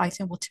return, that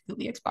ITIN will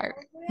typically expire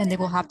and they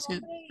will have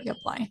to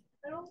reapply.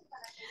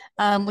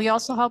 We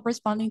also help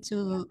responding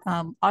to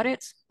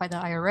audits by the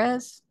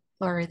IRS,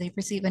 or they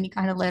receive any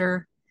kind of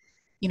letter,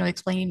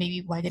 explaining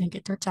maybe why they didn't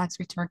get their tax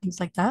return, things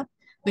like that.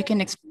 We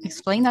can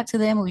explain that to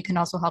them, and we can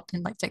also help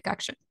them like take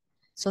action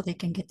so they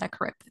can get that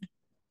corrected.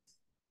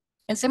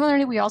 And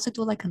similarly, we also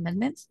do like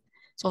amendments.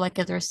 So like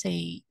if there's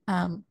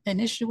an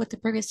issue with the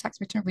previous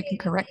tax return, we can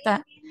correct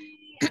that.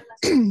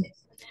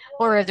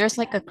 Or if there's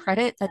like a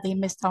credit that they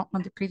missed out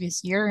on the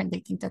previous year and they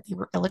think that they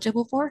were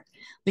eligible for,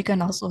 we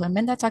can also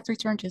amend that tax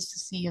return just to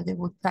see if they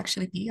would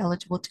actually be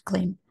eligible to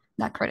claim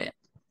that credit.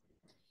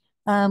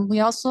 We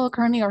also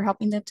currently are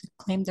helping them to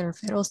claim their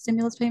federal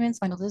stimulus payments.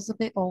 I know this is a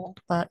bit old,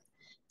 but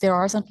there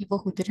are some people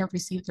who didn't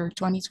receive their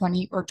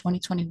 2020 or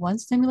 2021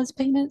 stimulus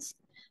payments.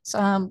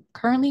 So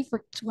currently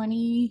for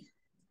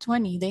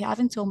 2020, they have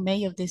until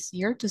May of this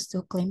year to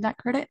still claim that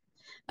credit.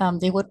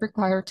 They would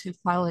require to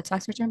file a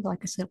tax return, but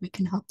like I said, we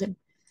can help them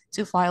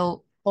to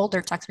file all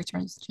their tax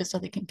returns just so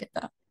they can get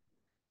that,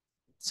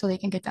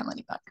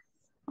 money back.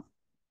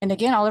 And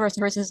again, all of our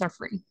services are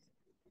free.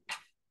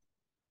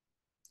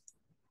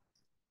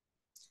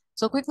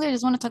 So quickly, I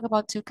just want to talk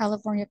about 2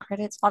 California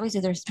credits. Obviously,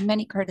 there's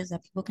many credits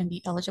that people can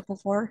be eligible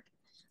for,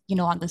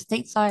 on the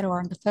state side or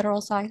on the federal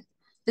side.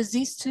 There's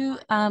these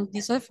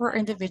are for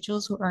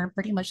individuals who earn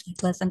pretty much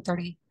less than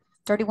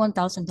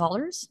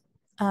 $31,000.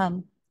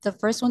 The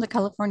first one, the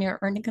California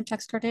Earned Income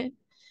Tax Credit,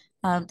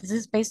 this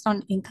is based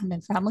on income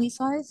and family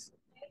size.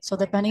 So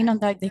depending on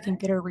that, they can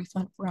get a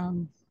refund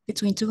from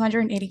between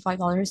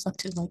 $285 up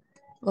to like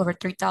over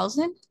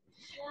 $3,000.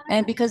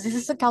 And because this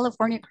is a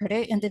California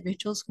credit,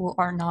 individuals who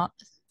are not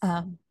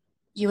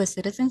US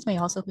citizens may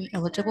also be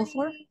eligible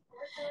for.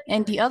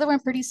 And the other one,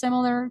 pretty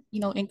similar,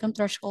 income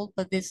threshold,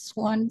 but this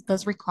one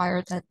does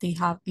require that they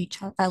have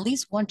at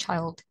least one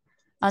child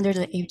under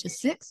the age of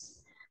 6.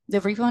 The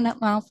refund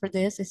amount for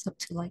this is up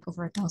to like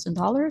over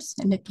 $1,000.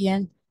 And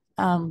again,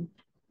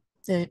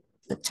 the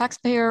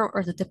taxpayer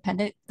or the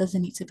dependent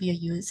doesn't need to be a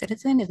US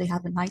citizen. If they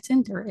have an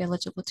ITIN, they're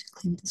eligible to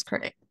claim this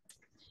credit.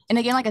 And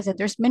again, like I said,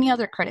 there's many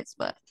other credits,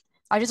 but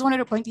I just wanted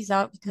to point these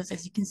out because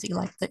as you can see,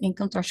 like the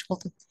income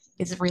threshold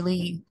is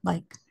really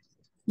like,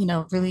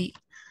 really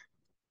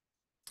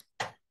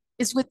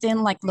is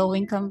within like low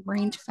income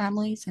range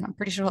families. And I'm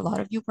pretty sure a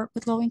lot of you work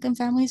with low income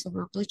families. So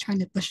we're really trying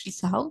to push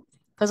these out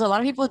because a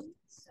lot of people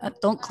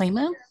don't claim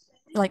them.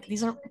 Like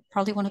these are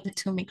probably one of the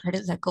two main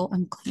credits that go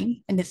unclaimed.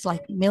 And it's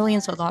like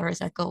millions of dollars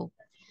that go,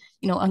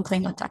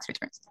 unclaimed on tax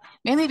returns.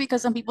 Mainly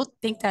because some people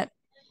think that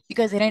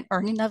because they didn't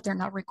earn enough, they're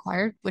not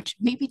required, which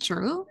may be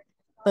true,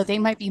 but they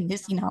might be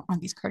missing out on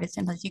these credits.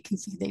 And as you can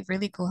see, they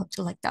really go up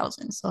to like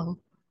thousands. So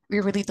we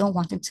really don't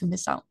want them to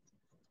miss out.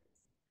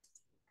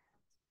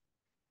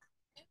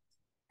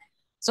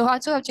 So how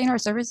to obtain our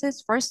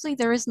services? Firstly,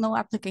 there is no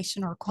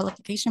application or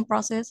qualification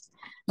process.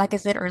 Like I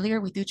said earlier,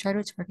 we do try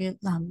to target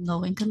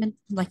low income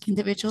like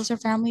individuals or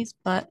families,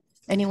 but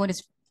anyone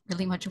is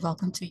really much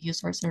welcome to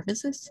use our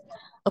services.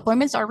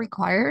 Appointments are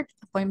required.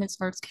 Appointments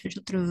are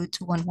scheduled through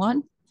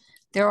 211.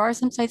 There are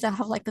some sites that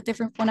have like a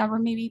different phone number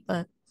maybe,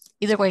 but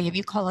either way, if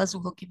you call us,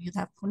 we'll give you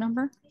that phone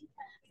number.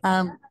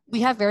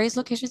 We have various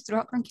locations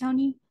throughout Kern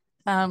County.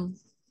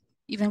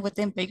 Even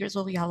within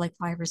Bakersville, we have like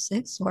 5 or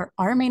 6. So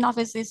our main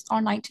office is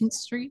on 19th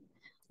Street.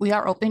 We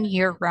are open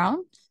year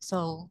round.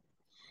 So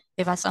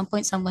if at some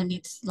point someone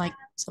needs like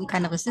some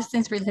kind of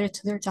assistance related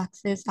to their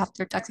taxes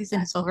after tax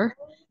season is over,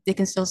 they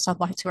can still stop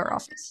by to our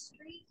office.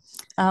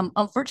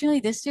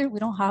 Unfortunately, this year we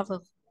don't have a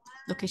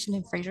location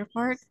in Fraser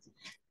Park.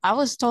 I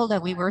was told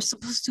that we were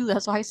supposed to,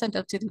 that's why I signed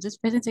up to do this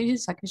presentation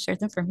so I could share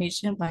the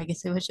information, but I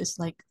guess it was just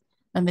like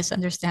a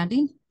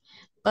misunderstanding.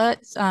 But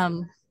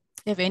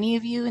if any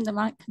of you in the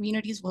Mount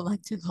communities would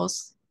like to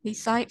host a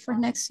site for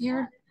next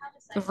year,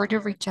 feel free to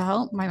reach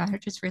out. My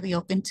manager is really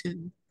open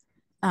to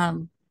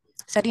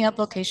setting up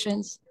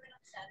locations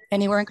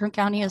anywhere in Kern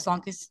County as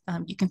long as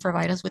you can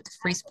provide us with the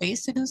free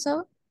space to do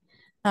so.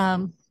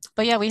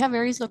 But yeah, we have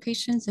various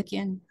locations.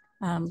 Again,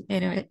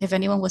 if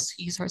anyone was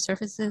to use our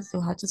services,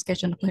 they'll have to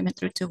schedule an appointment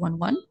through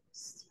 211.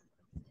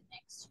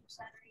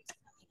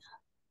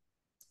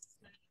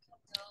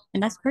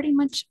 And that's pretty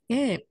much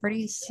it.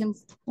 Pretty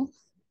simple.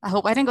 I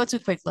hope I didn't go too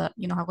quick, but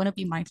I want to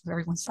be mindful of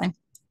everyone's time.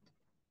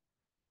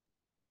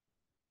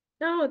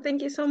 No,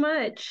 thank you so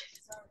much.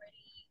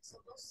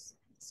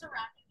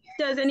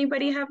 Does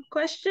anybody have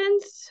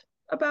questions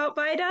about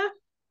VITA?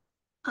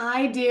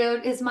 I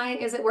do. Is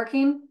it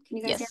working? Can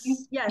you guys hear me?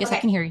 Yes. Yes, I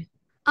can hear you.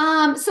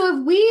 So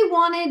if we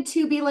wanted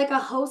to be like a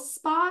host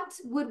spot,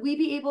 would we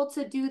be able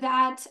to do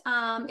that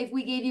if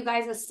we gave you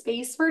guys a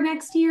space for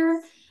next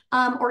year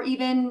or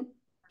even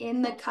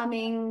in the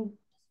coming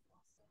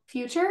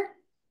future?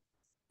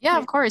 Yeah,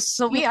 of course.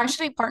 So we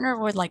actually partner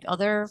with like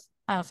other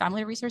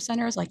family resource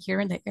centers like here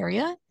in the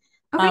area.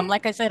 Okay.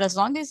 Like I said, as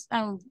long as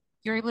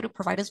you're able to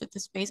provide us with the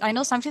space. I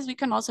know sometimes we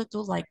can also do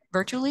like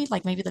virtually,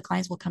 like maybe the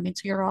clients will come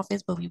into your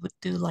office, but we would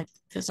do like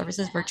the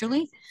services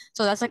virtually.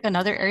 So that's like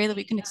another area that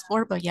we can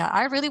explore. But yeah,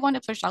 I really want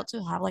to push out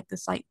to have like the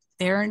site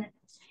there in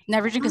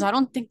Evergreen because I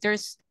don't think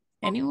there's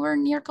anywhere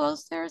near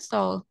close there.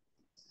 So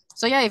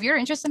yeah, if you're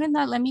interested in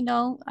that, let me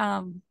know.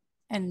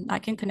 And I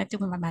can connect you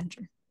with my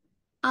manager.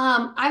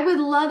 I would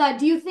love that.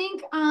 Do you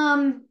think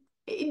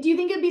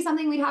it'd be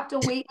something we'd have to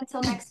wait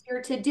until next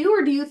year to do,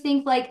 or do you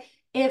think like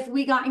if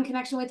we got in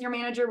connection with your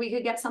manager, we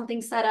could get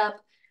something set up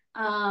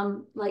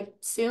like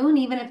soon,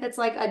 even if it's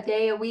like a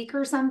day a week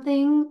or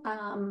something?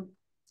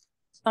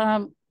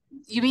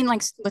 You mean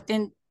like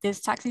within this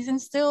tax season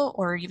still,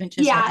 or even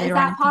just yeah, like later is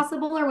that on?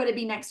 possible, or would it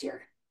be next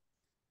year?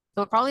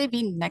 It'll probably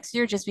be next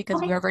year just because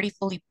we're already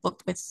fully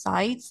booked with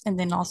sites. And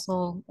then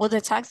also, well,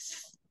 the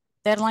tax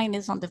deadline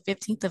is on the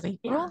 15th of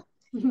April.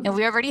 Yeah. And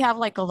we already have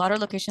like a lot of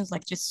locations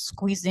like just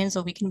squeezed in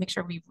so we can make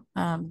sure we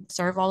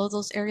serve all of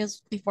those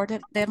areas before the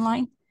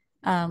deadline.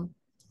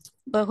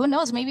 But who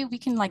knows, maybe we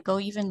can like go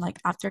even like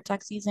after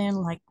tax season,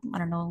 like, I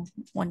don't know,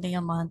 1 day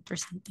a month or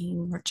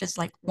something, or just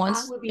like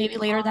once, maybe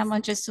later that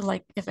month, just to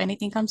like, if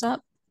anything comes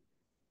up.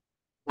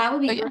 That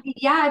would be great.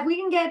 Yeah, if we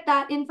can get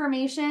that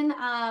information,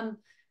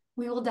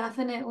 we will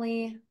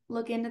definitely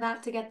look into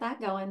that to get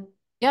that going.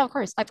 Yeah, of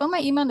course. I put my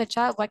email in the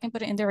chat, but I can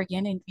put it in there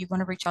again if you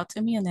want to reach out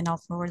to me, and then I'll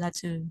forward that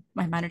to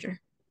my manager.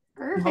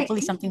 Perfect. And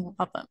hopefully something will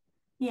pop up.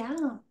 Yeah.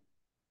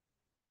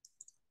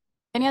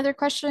 Any other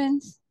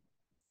questions,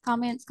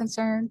 comments,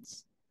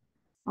 concerns,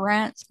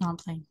 rants? No, I'm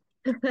playing.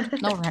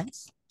 No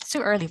rants. It's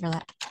too early for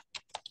that.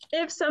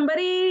 If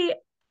somebody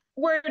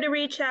were to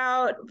reach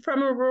out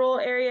from a rural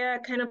area,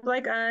 kind of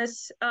like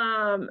us,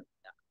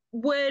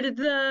 would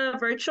the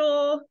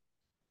virtual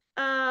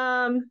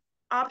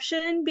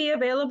option be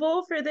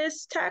available for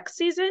this tax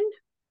season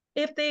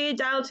if they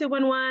dial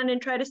 211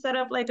 and try to set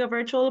up like a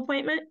virtual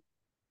appointment?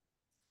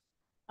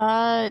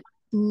 Not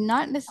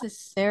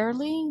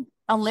necessarily,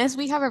 unless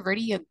we have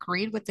already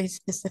agreed with a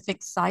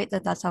specific site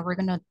that that's how we're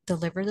going to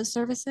deliver the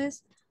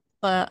services.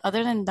 But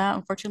other than that,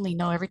 unfortunately,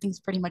 no, everything's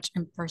pretty much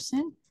in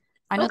person.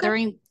 I know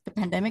during the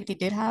pandemic they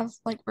did have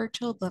like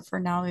virtual, but for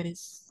now it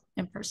is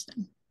in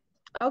person.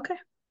 Okay.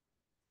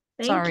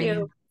 Thank Sorry.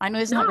 you. I know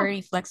it's not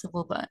very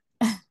flexible, but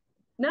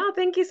No,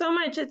 thank you so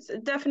much. It's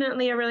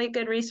definitely a really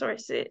good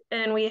resource,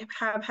 and we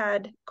have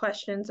had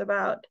questions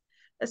about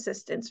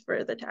assistance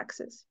for the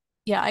taxes.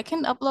 Yeah, I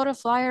can upload a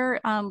flyer.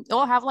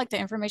 It'll have like the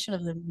information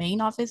of the main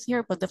office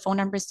here, but the phone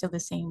number is still the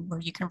same where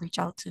you can reach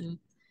out to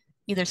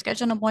either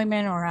schedule an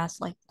appointment or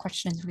ask like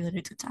questions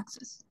related to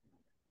taxes.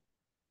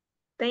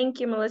 Thank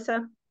you,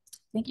 Melissa.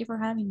 Thank you for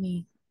having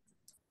me.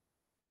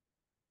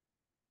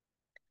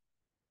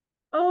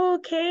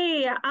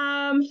 Okay,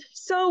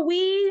 so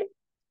we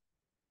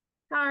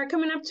are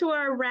coming up to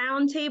our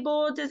round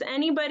table. Does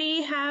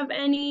anybody have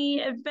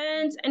any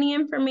events, any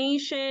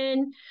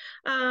information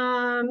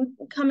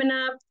coming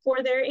up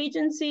for their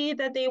agency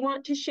that they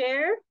want to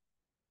share?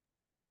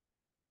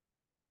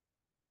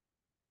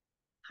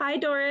 Hi,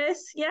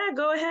 Doris. Yeah,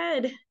 go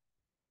ahead.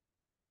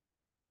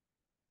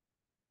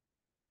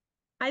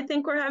 I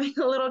think we're having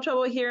a little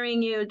trouble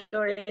hearing you,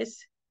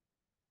 Doris.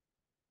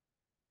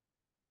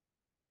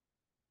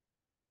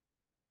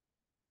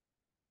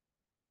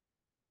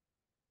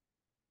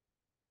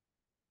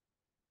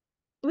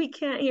 We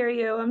can't hear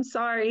you. I'm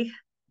sorry.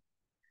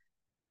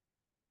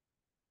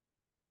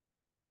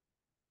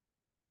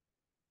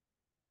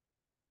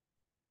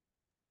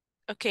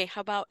 Okay, how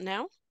about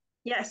now?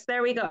 Yes,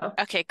 there we go.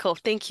 Okay, cool.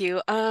 Thank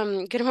you.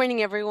 Good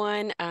morning,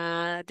 everyone.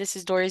 This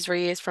is Doris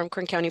Reyes from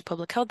Kern County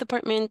Public Health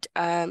Department.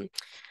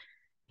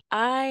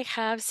 I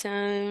have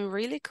some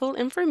really cool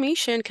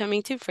information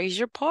coming to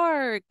Fraser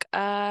Park.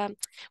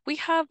 We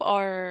have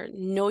our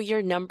Know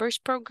Your Numbers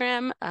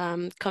program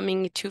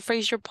coming to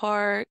Fraser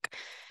Park.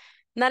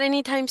 Not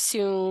anytime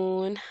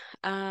soon,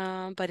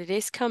 but it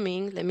is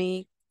coming. Let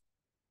me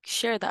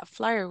share that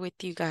flyer with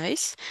you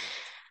guys.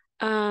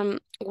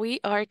 We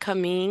are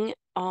coming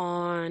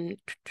on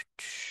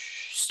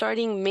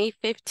starting May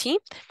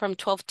 15th from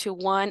 12 to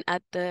 1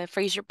 at the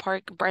Fraser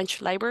Park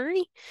Branch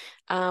Library.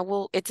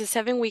 It's a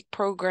 7-week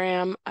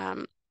program.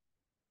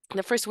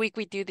 The first week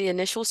we do the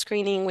initial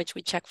screening, which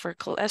we check for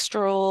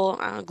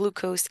cholesterol,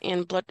 glucose,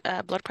 and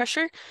blood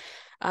pressure,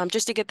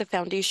 just to get the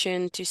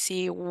foundation to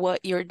see what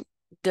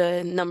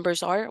the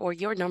numbers are or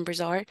your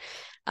numbers are.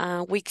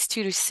 Weeks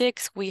 2 to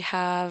 6, we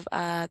have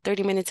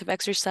 30 minutes of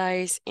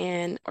exercise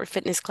and or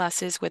fitness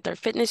classes with our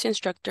fitness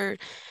instructor,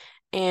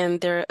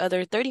 and their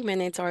other 30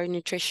 minutes are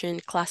nutrition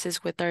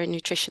classes with our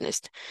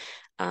nutritionist.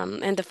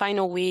 And the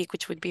final week,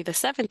 which would be the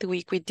 7th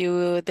week, we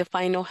do the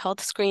final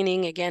health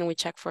screening. Again, we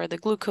check for the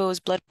glucose,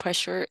 blood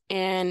pressure,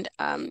 and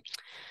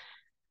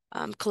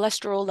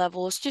cholesterol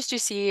levels, just to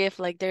see if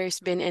like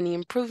there's been any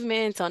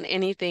improvements on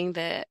anything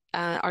that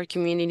our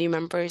community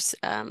members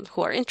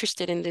who are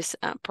interested in this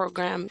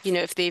program,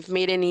 if they've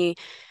made any,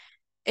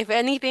 if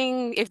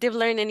anything, if they've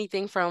learned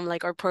anything from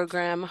like our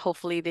program,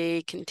 hopefully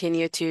they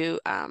continue to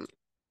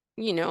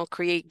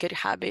create good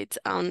habits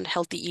on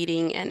healthy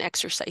eating and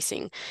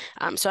exercising.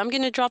 So I'm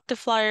going to drop the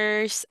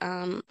flyers,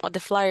 or the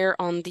flyer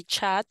on the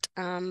chat.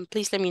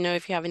 Please let me know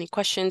if you have any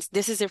questions.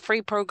 This is a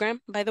free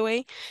program, by the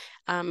way.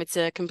 It's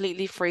a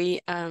completely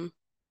free, oh,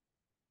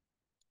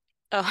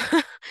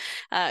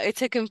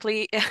 it's a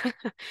complete,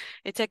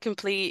 it's a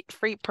complete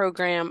free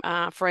program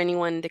for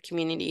anyone in the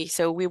community.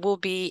 So we will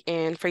be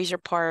in Fraser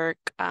Park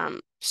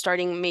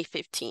starting May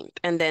 15th,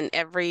 and then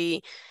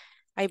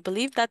I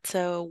believe that's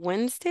a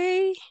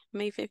Wednesday,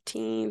 May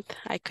 15th.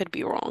 I could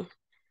be wrong.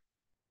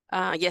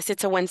 Yes,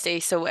 it's a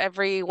Wednesday. So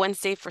every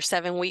Wednesday for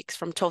 7 weeks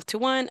from 12 to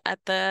 1 at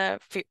the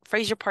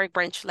Fraser Park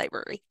Branch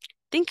Library.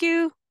 Thank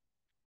you.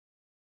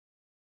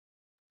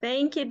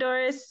 Thank you,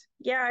 Doris.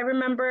 Yeah, I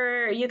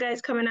remember you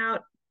guys coming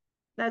out.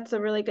 That's a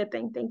really good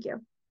thing. Thank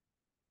you.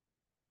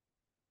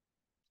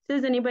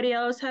 Does anybody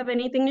else have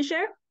anything to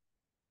share?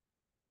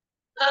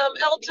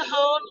 El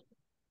Cajon,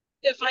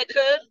 if I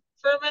could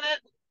for a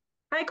minute.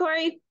 Hi,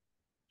 Corey.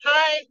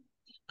 Hi.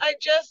 I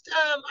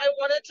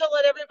wanted to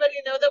let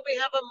everybody know that we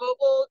have a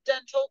mobile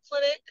dental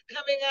clinic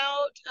coming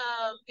out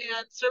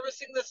and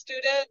servicing the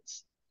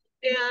students.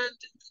 And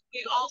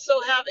we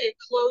also have a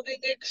clothing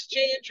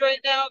exchange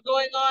right now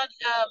going on.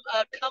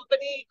 A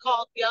company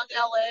called Young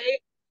LA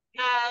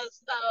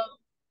has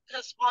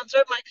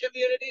sponsored my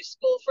community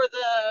school for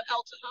the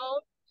El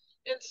Cajon.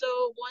 And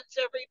so once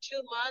every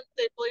 2 months,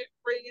 they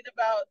bring in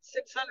about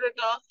 600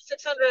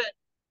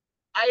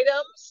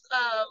 items,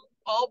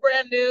 all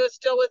brand new,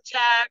 still with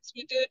tags.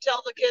 We do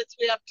tell the kids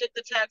we have to take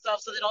the tags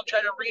off so they don't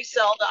try to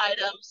resell the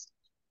items.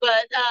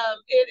 But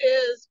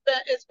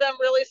it's been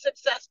really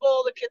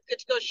successful. The kids get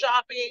to go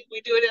shopping.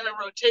 We do it in a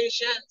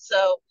rotation.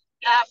 So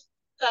half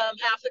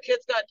the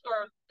kids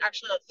or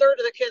actually a third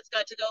of the kids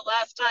got to go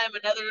last time.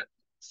 Another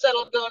set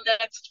will go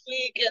next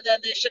week, and then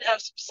they should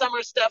have some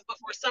summer stuff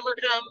before summer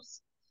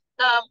comes.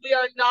 We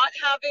are not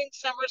having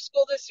summer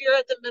school this year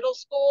at the middle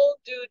school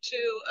due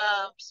to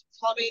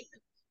plumbing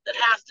that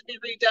has to be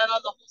redone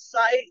on the whole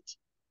site.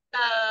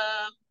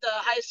 The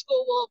high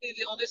school will be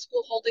the only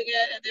school holding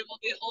it, and they will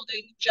be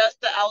holding just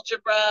the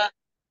algebra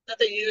that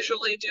they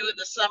usually do in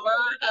the summer.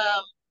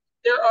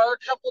 There are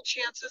a couple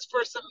chances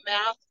for some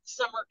math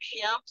summer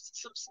camps,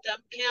 some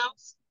STEM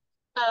camps.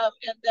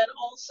 And then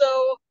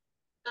also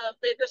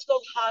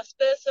Bakersfield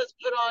Hospice has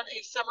put on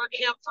a summer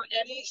camp for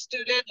any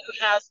student who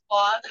has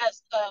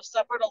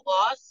suffered a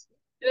loss,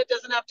 and it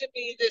doesn't have to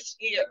be this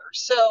year.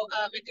 So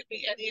it could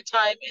be any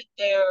time in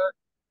their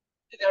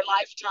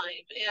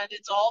lifetime, and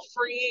it's all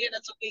free, and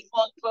it's a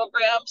week-long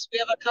program. So we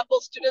have a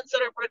couple students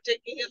that are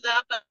partaking in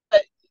that,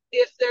 but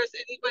if there's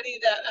anybody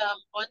that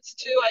wants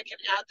to, I can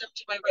add them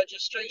to my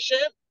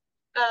registration.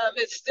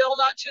 It's still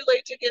not too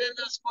late to get in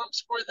those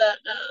forms for the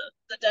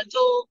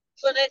dental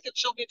clinic, and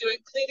she'll be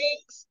doing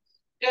cleanings,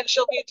 and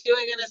she'll be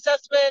doing an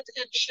assessment,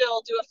 and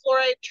she'll do a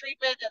fluoride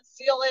treatment and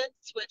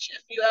sealants, which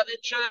if you have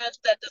insurance,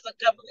 that doesn't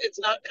cover, it's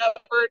not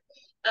covered.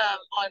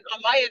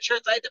 On my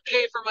insurance, I had to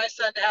pay for my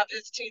son to have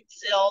his teeth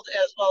sealed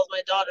as well as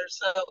my daughter.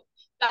 So,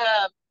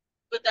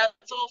 but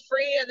that's all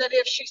free. And then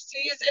if she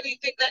sees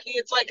anything that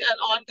needs like an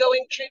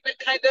ongoing treatment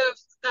kind of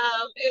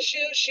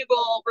issue, she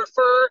will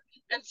refer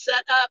and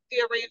set up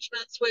the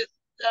arrangements with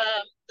the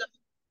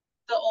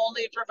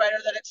only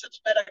provider that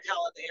accepts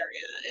Medi-Cal in the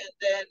area. And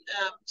then,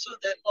 so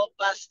then we'll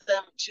bus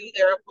them to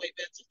their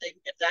appointments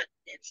if that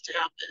needs to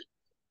happen.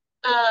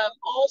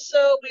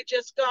 Also, we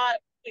did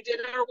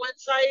our one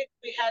site.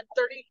 We had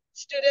 30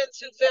 students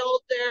who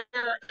failed their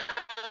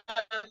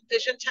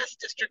vision test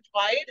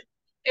district-wide,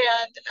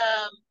 and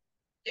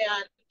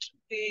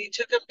we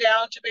took them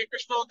down to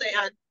Bakersfield. They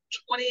had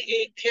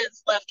 28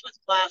 kids left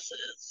with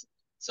glasses.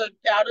 So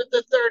out of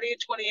the 30,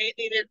 28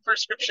 needed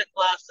prescription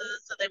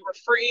glasses, and they were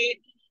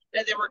free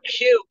and they were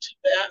cute.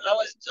 I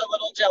was a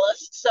little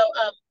jealous. So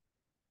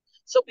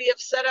we have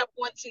set up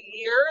once a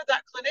year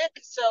that clinic.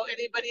 So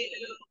anybody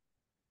who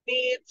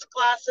needs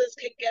glasses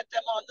can get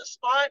them on the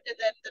spot. And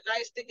then the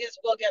nice thing is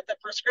we'll get the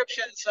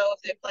prescription. So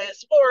if they play a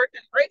sport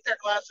and break their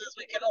glasses,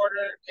 we can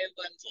order new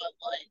ones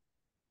online.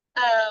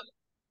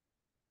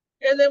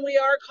 And then we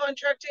are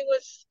contracting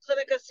with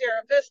Clinica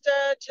Sierra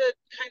Vista to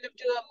kind of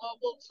do a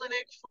mobile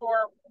clinic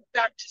for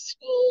back to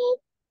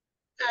school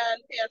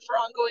and for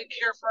ongoing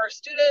care for our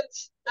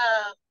students.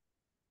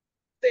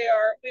 We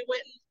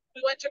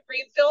went to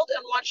Greenfield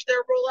and watched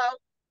their rollout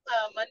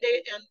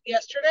Monday and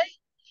yesterday,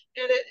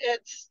 and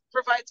it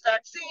provides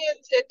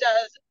vaccines. It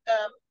does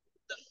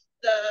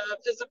the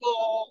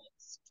physical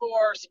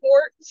for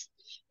sports,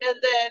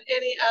 and then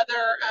any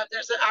other.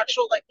 There's an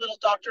actual like little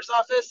doctor's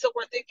office. So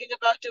we're thinking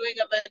about doing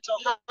a mental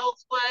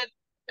health one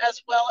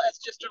as well as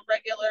just a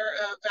regular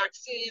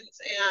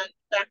vaccines and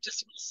back to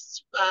school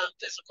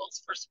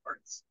physicals for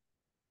sports.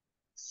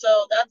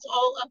 So that's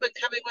all up and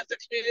coming with the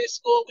community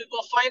school. We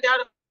will find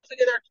out if we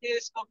get our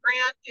community school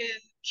grant in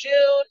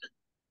June.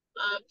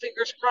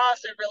 Fingers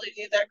crossed. I really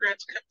need that grant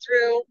to come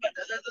through. But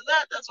other than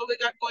that, that's what we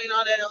got going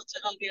on at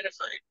Elton Home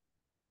Unified.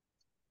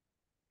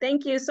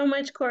 Thank you so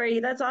much, Corey.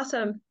 That's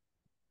awesome.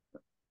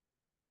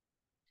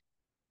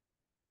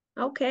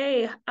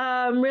 Okay,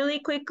 really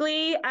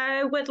quickly,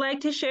 I would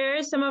like to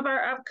share some of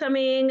our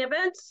upcoming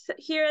events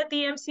here at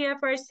the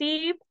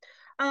MCFRC.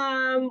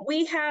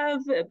 We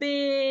have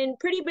been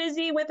pretty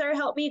busy with our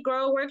Help Me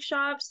Grow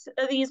workshops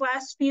these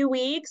last few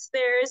weeks.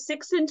 There's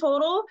 6 in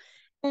total,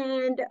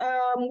 and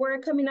we're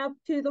coming up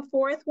to the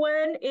 4th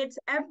one. It's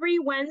every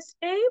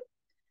Wednesday.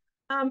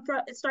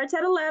 It starts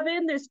at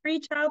 11. There's free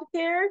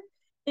childcare,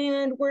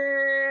 and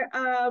we're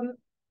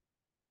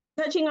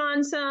touching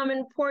on some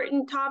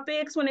important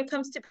topics when it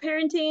comes to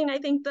parenting. I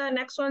think the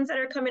next ones that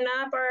are coming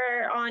up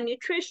are on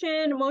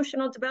nutrition,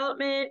 emotional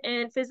development,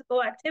 and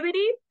physical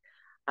activity.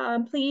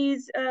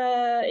 Please,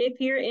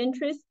 if you're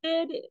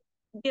interested,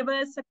 give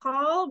us a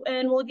call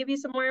and we'll give you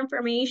some more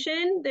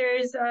information.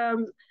 There's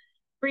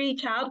free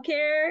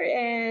childcare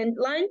and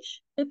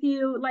lunch if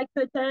you like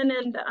to attend,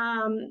 and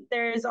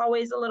there's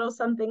always a little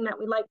something that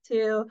we like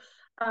to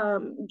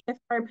gift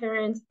our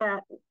parents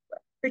that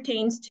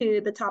pertains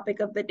to the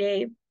topic of the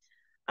day.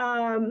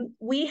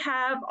 We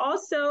have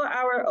also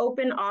our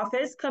open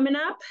office coming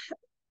up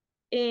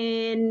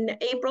in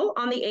April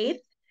on the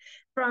 8th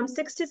from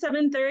 6 to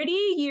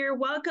 7:30. You're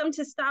welcome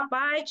to stop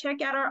by,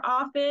 check out our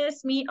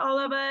office, meet all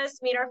of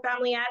us, meet our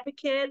family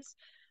advocates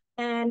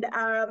and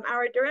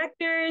our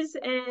directors,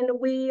 and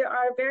we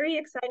are very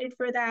excited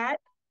for that.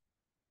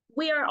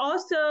 We are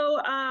also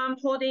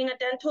holding a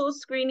dental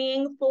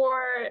screening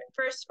for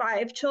first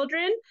 5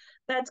 children.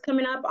 That's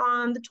coming up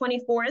on the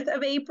 24th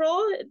of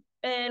April,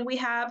 and we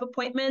have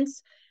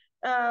appointments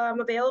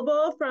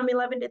available from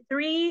 11 to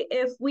 3.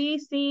 If we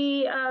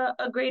see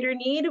a greater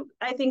need,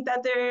 I think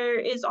that there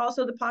is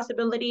also the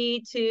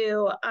possibility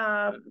to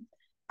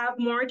have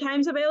more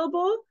times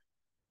available.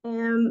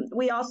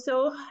 We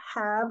also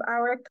have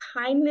our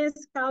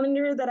kindness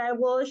calendar that I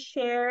will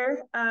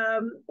share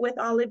with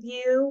all of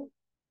you.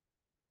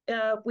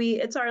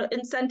 It's our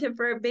incentive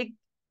for a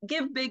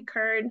Give Big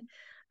card.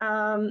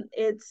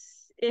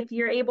 It's if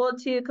you're able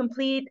to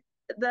complete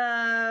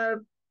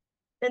the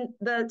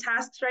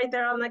tasks right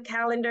there on the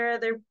calendar,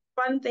 they're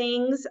fun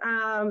things.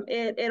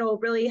 It'll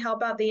really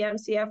help out the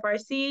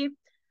MCFRC,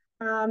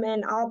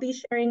 and I'll be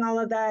sharing all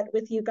of that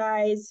with you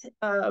guys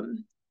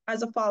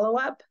as a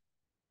follow-up.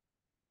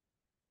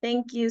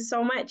 Thank you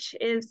so much.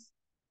 Is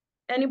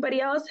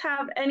anybody else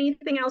have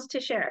anything else to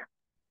share?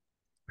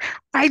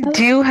 I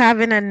do have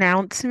an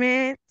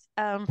announcement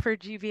for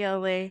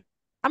GBLA.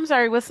 I'm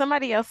sorry, was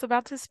somebody else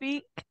about to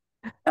speak?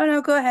 Oh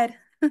no, go ahead.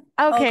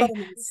 I'll go Okay.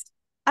 next.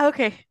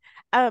 Okay.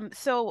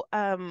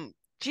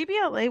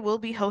 GBLA will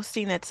be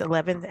hosting its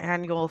 11th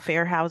annual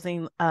Fair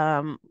Housing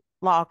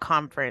Law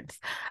Conference.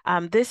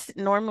 This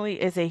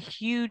normally is a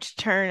huge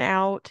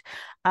turnout.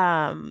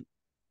 Um,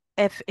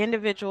 if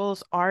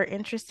individuals are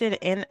interested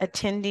in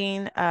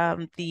attending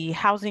the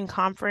housing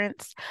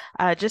conference,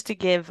 just to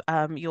give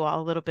you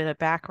all a little bit of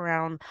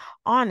background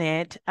on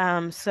it.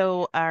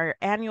 So our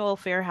annual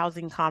Fair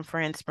Housing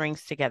Conference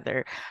brings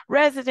together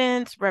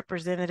residents,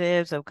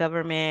 representatives of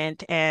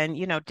government, and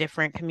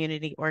different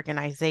community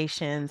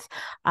organizations,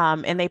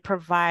 and they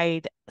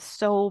provide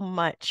so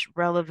much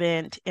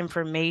relevant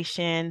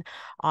information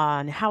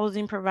on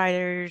housing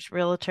providers,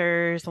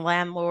 realtors,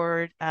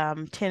 landlord,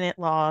 tenant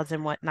laws,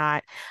 and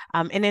whatnot.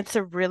 And it's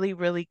a really,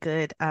 really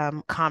good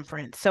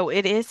conference. So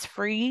it is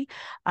free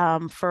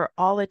for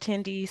all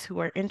attendees who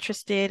are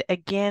interested.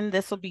 Again,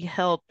 this will be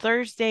held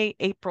Thursday,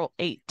 April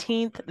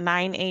 18th,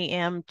 9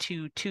 a.m.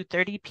 to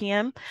 2:30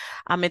 p.m.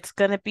 It's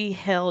going to be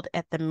held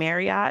at the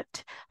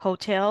Marriott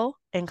Hotel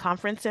and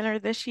Conference Center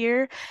this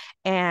year.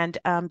 And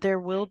there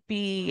will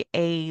be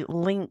a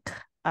link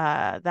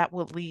that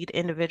will lead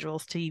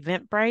individuals to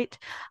Eventbrite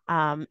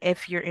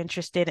if you're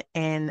interested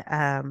in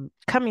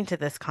coming to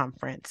this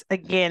conference.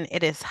 Again,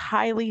 it is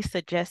highly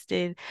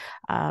suggested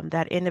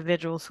that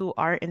individuals who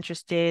are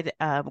interested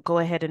go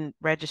ahead and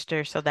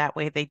register so that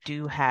way they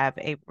do have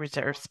a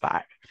reserved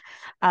spot.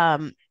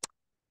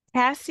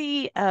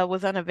 Cassie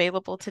was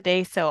unavailable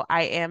today, so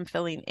I am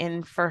filling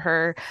in for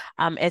her.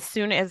 As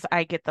soon as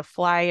I get the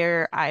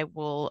flyer, I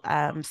will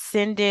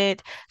send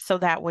it so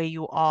that way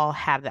you all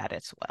have that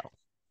as well.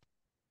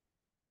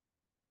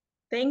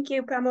 Thank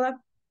you, Pamela.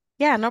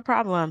 Yeah, no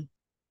problem.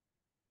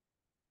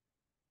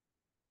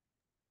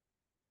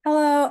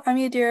 Hello, I'm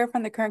Yadira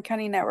from the Kern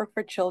County Network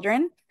for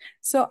Children.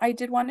 So I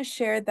did want to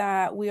share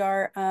that we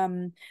are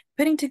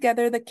putting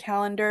together the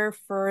calendar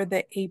for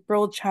the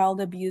April Child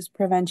Abuse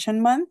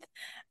Prevention Month.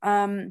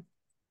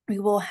 We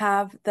will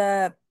have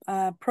the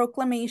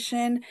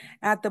proclamation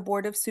at the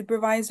Board of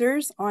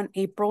Supervisors on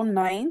April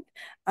 9th,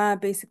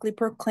 basically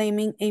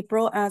proclaiming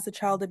April as a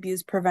Child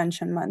Abuse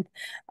Prevention Month.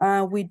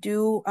 We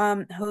do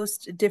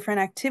host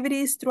different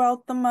activities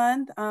throughout the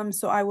month.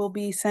 So we will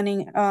be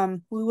sending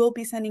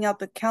out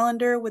the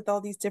calendar with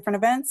all these different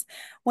events.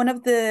 One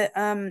of the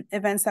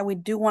events that we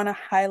do want to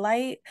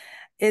highlight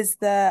is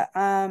the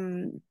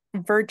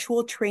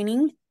virtual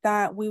training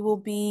that we will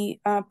be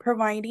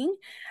providing.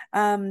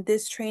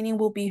 This training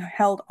will be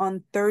held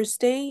on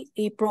Thursday,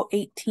 April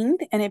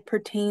 18th, and it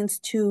pertains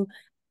to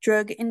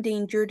drug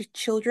endangered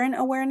children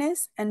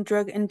awareness and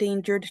drug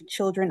endangered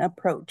children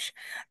approach.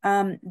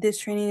 This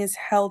training is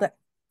held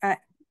at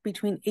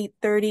between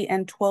 8:30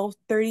 and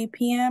 12:30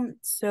 p.m.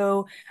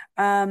 So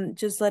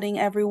just letting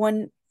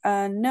everyone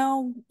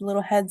know,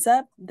 little heads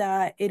up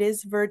that it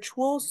is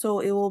virtual, so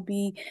it will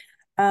be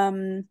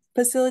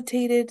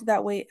facilitated.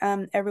 That way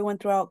everyone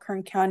throughout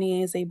Kern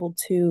County is able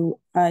to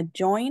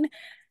join.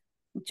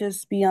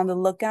 Just be on the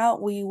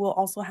lookout. We will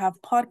also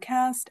have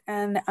podcast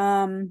and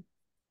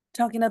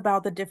talking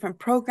about the different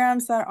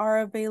programs that are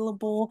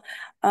available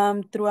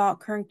throughout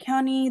Kern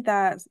County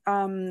that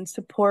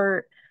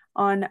support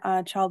on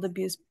child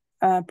abuse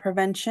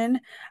prevention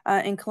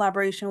in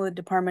collaboration with the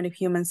Department of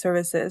Human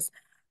Services.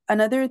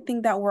 Another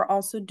thing that we're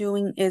also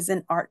doing is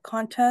an art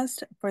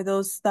contest for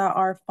those that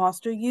are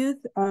foster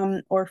youth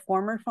or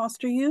former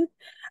foster youth.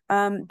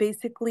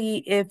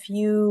 Basically, if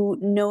you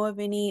know of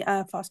any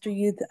foster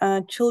youth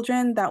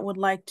children that would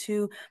like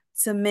to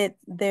submit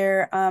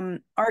their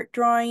art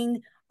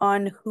drawing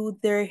on who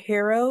their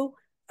hero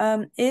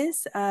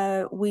is,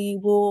 we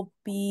will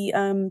be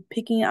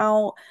picking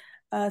out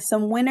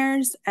some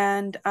winners,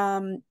 and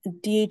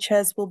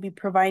DHS will be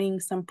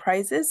providing some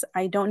prizes.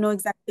 I don't know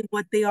exactly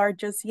what they are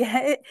just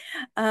yet,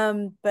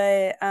 but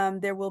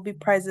there will be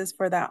prizes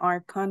for that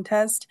art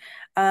contest.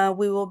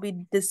 We will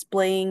be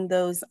displaying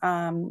those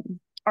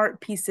art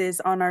pieces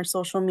on our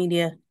social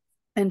media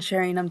and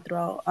sharing them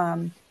throughout,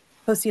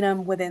 posting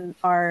them within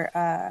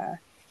our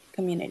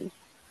community.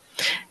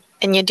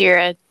 And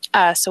Yadira,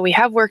 so we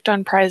have worked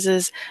on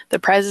prizes. The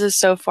prizes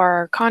so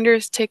far are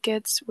Condors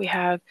tickets. We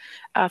have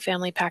a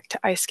family pack to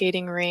ice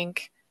skating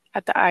rink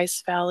at the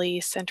Ice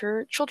Valley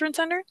Center Children's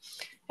Center.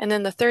 And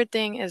then the third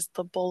thing is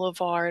the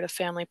Boulevard, a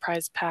family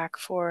prize pack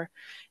for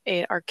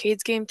a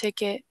arcades game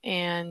ticket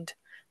and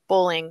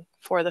bowling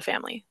for the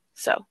family.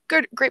 So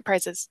good, great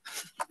prizes.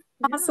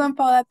 Awesome,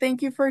 Paula.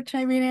 Thank you for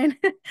chiming in.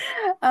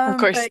 Of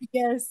course. But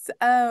yes,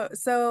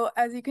 so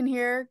as you can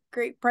hear,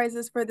 great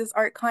prizes for this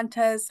art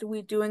contest.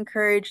 We do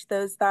encourage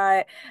those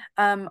that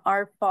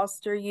are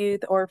foster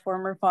youth or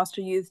former foster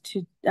youth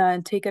to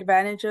take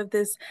advantage of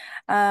this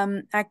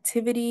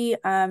activity,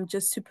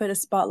 just to put a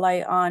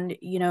spotlight on,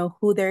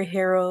 who their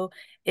hero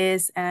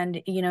is, and,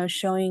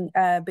 showing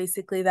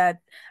basically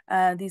that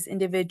these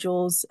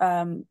individuals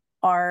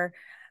are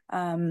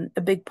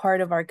a big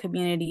part of our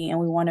community, and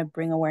we want to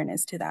bring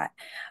awareness to that.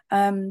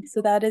 So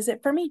that is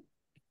it for me.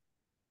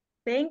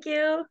 Thank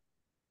you.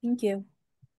 Thank you.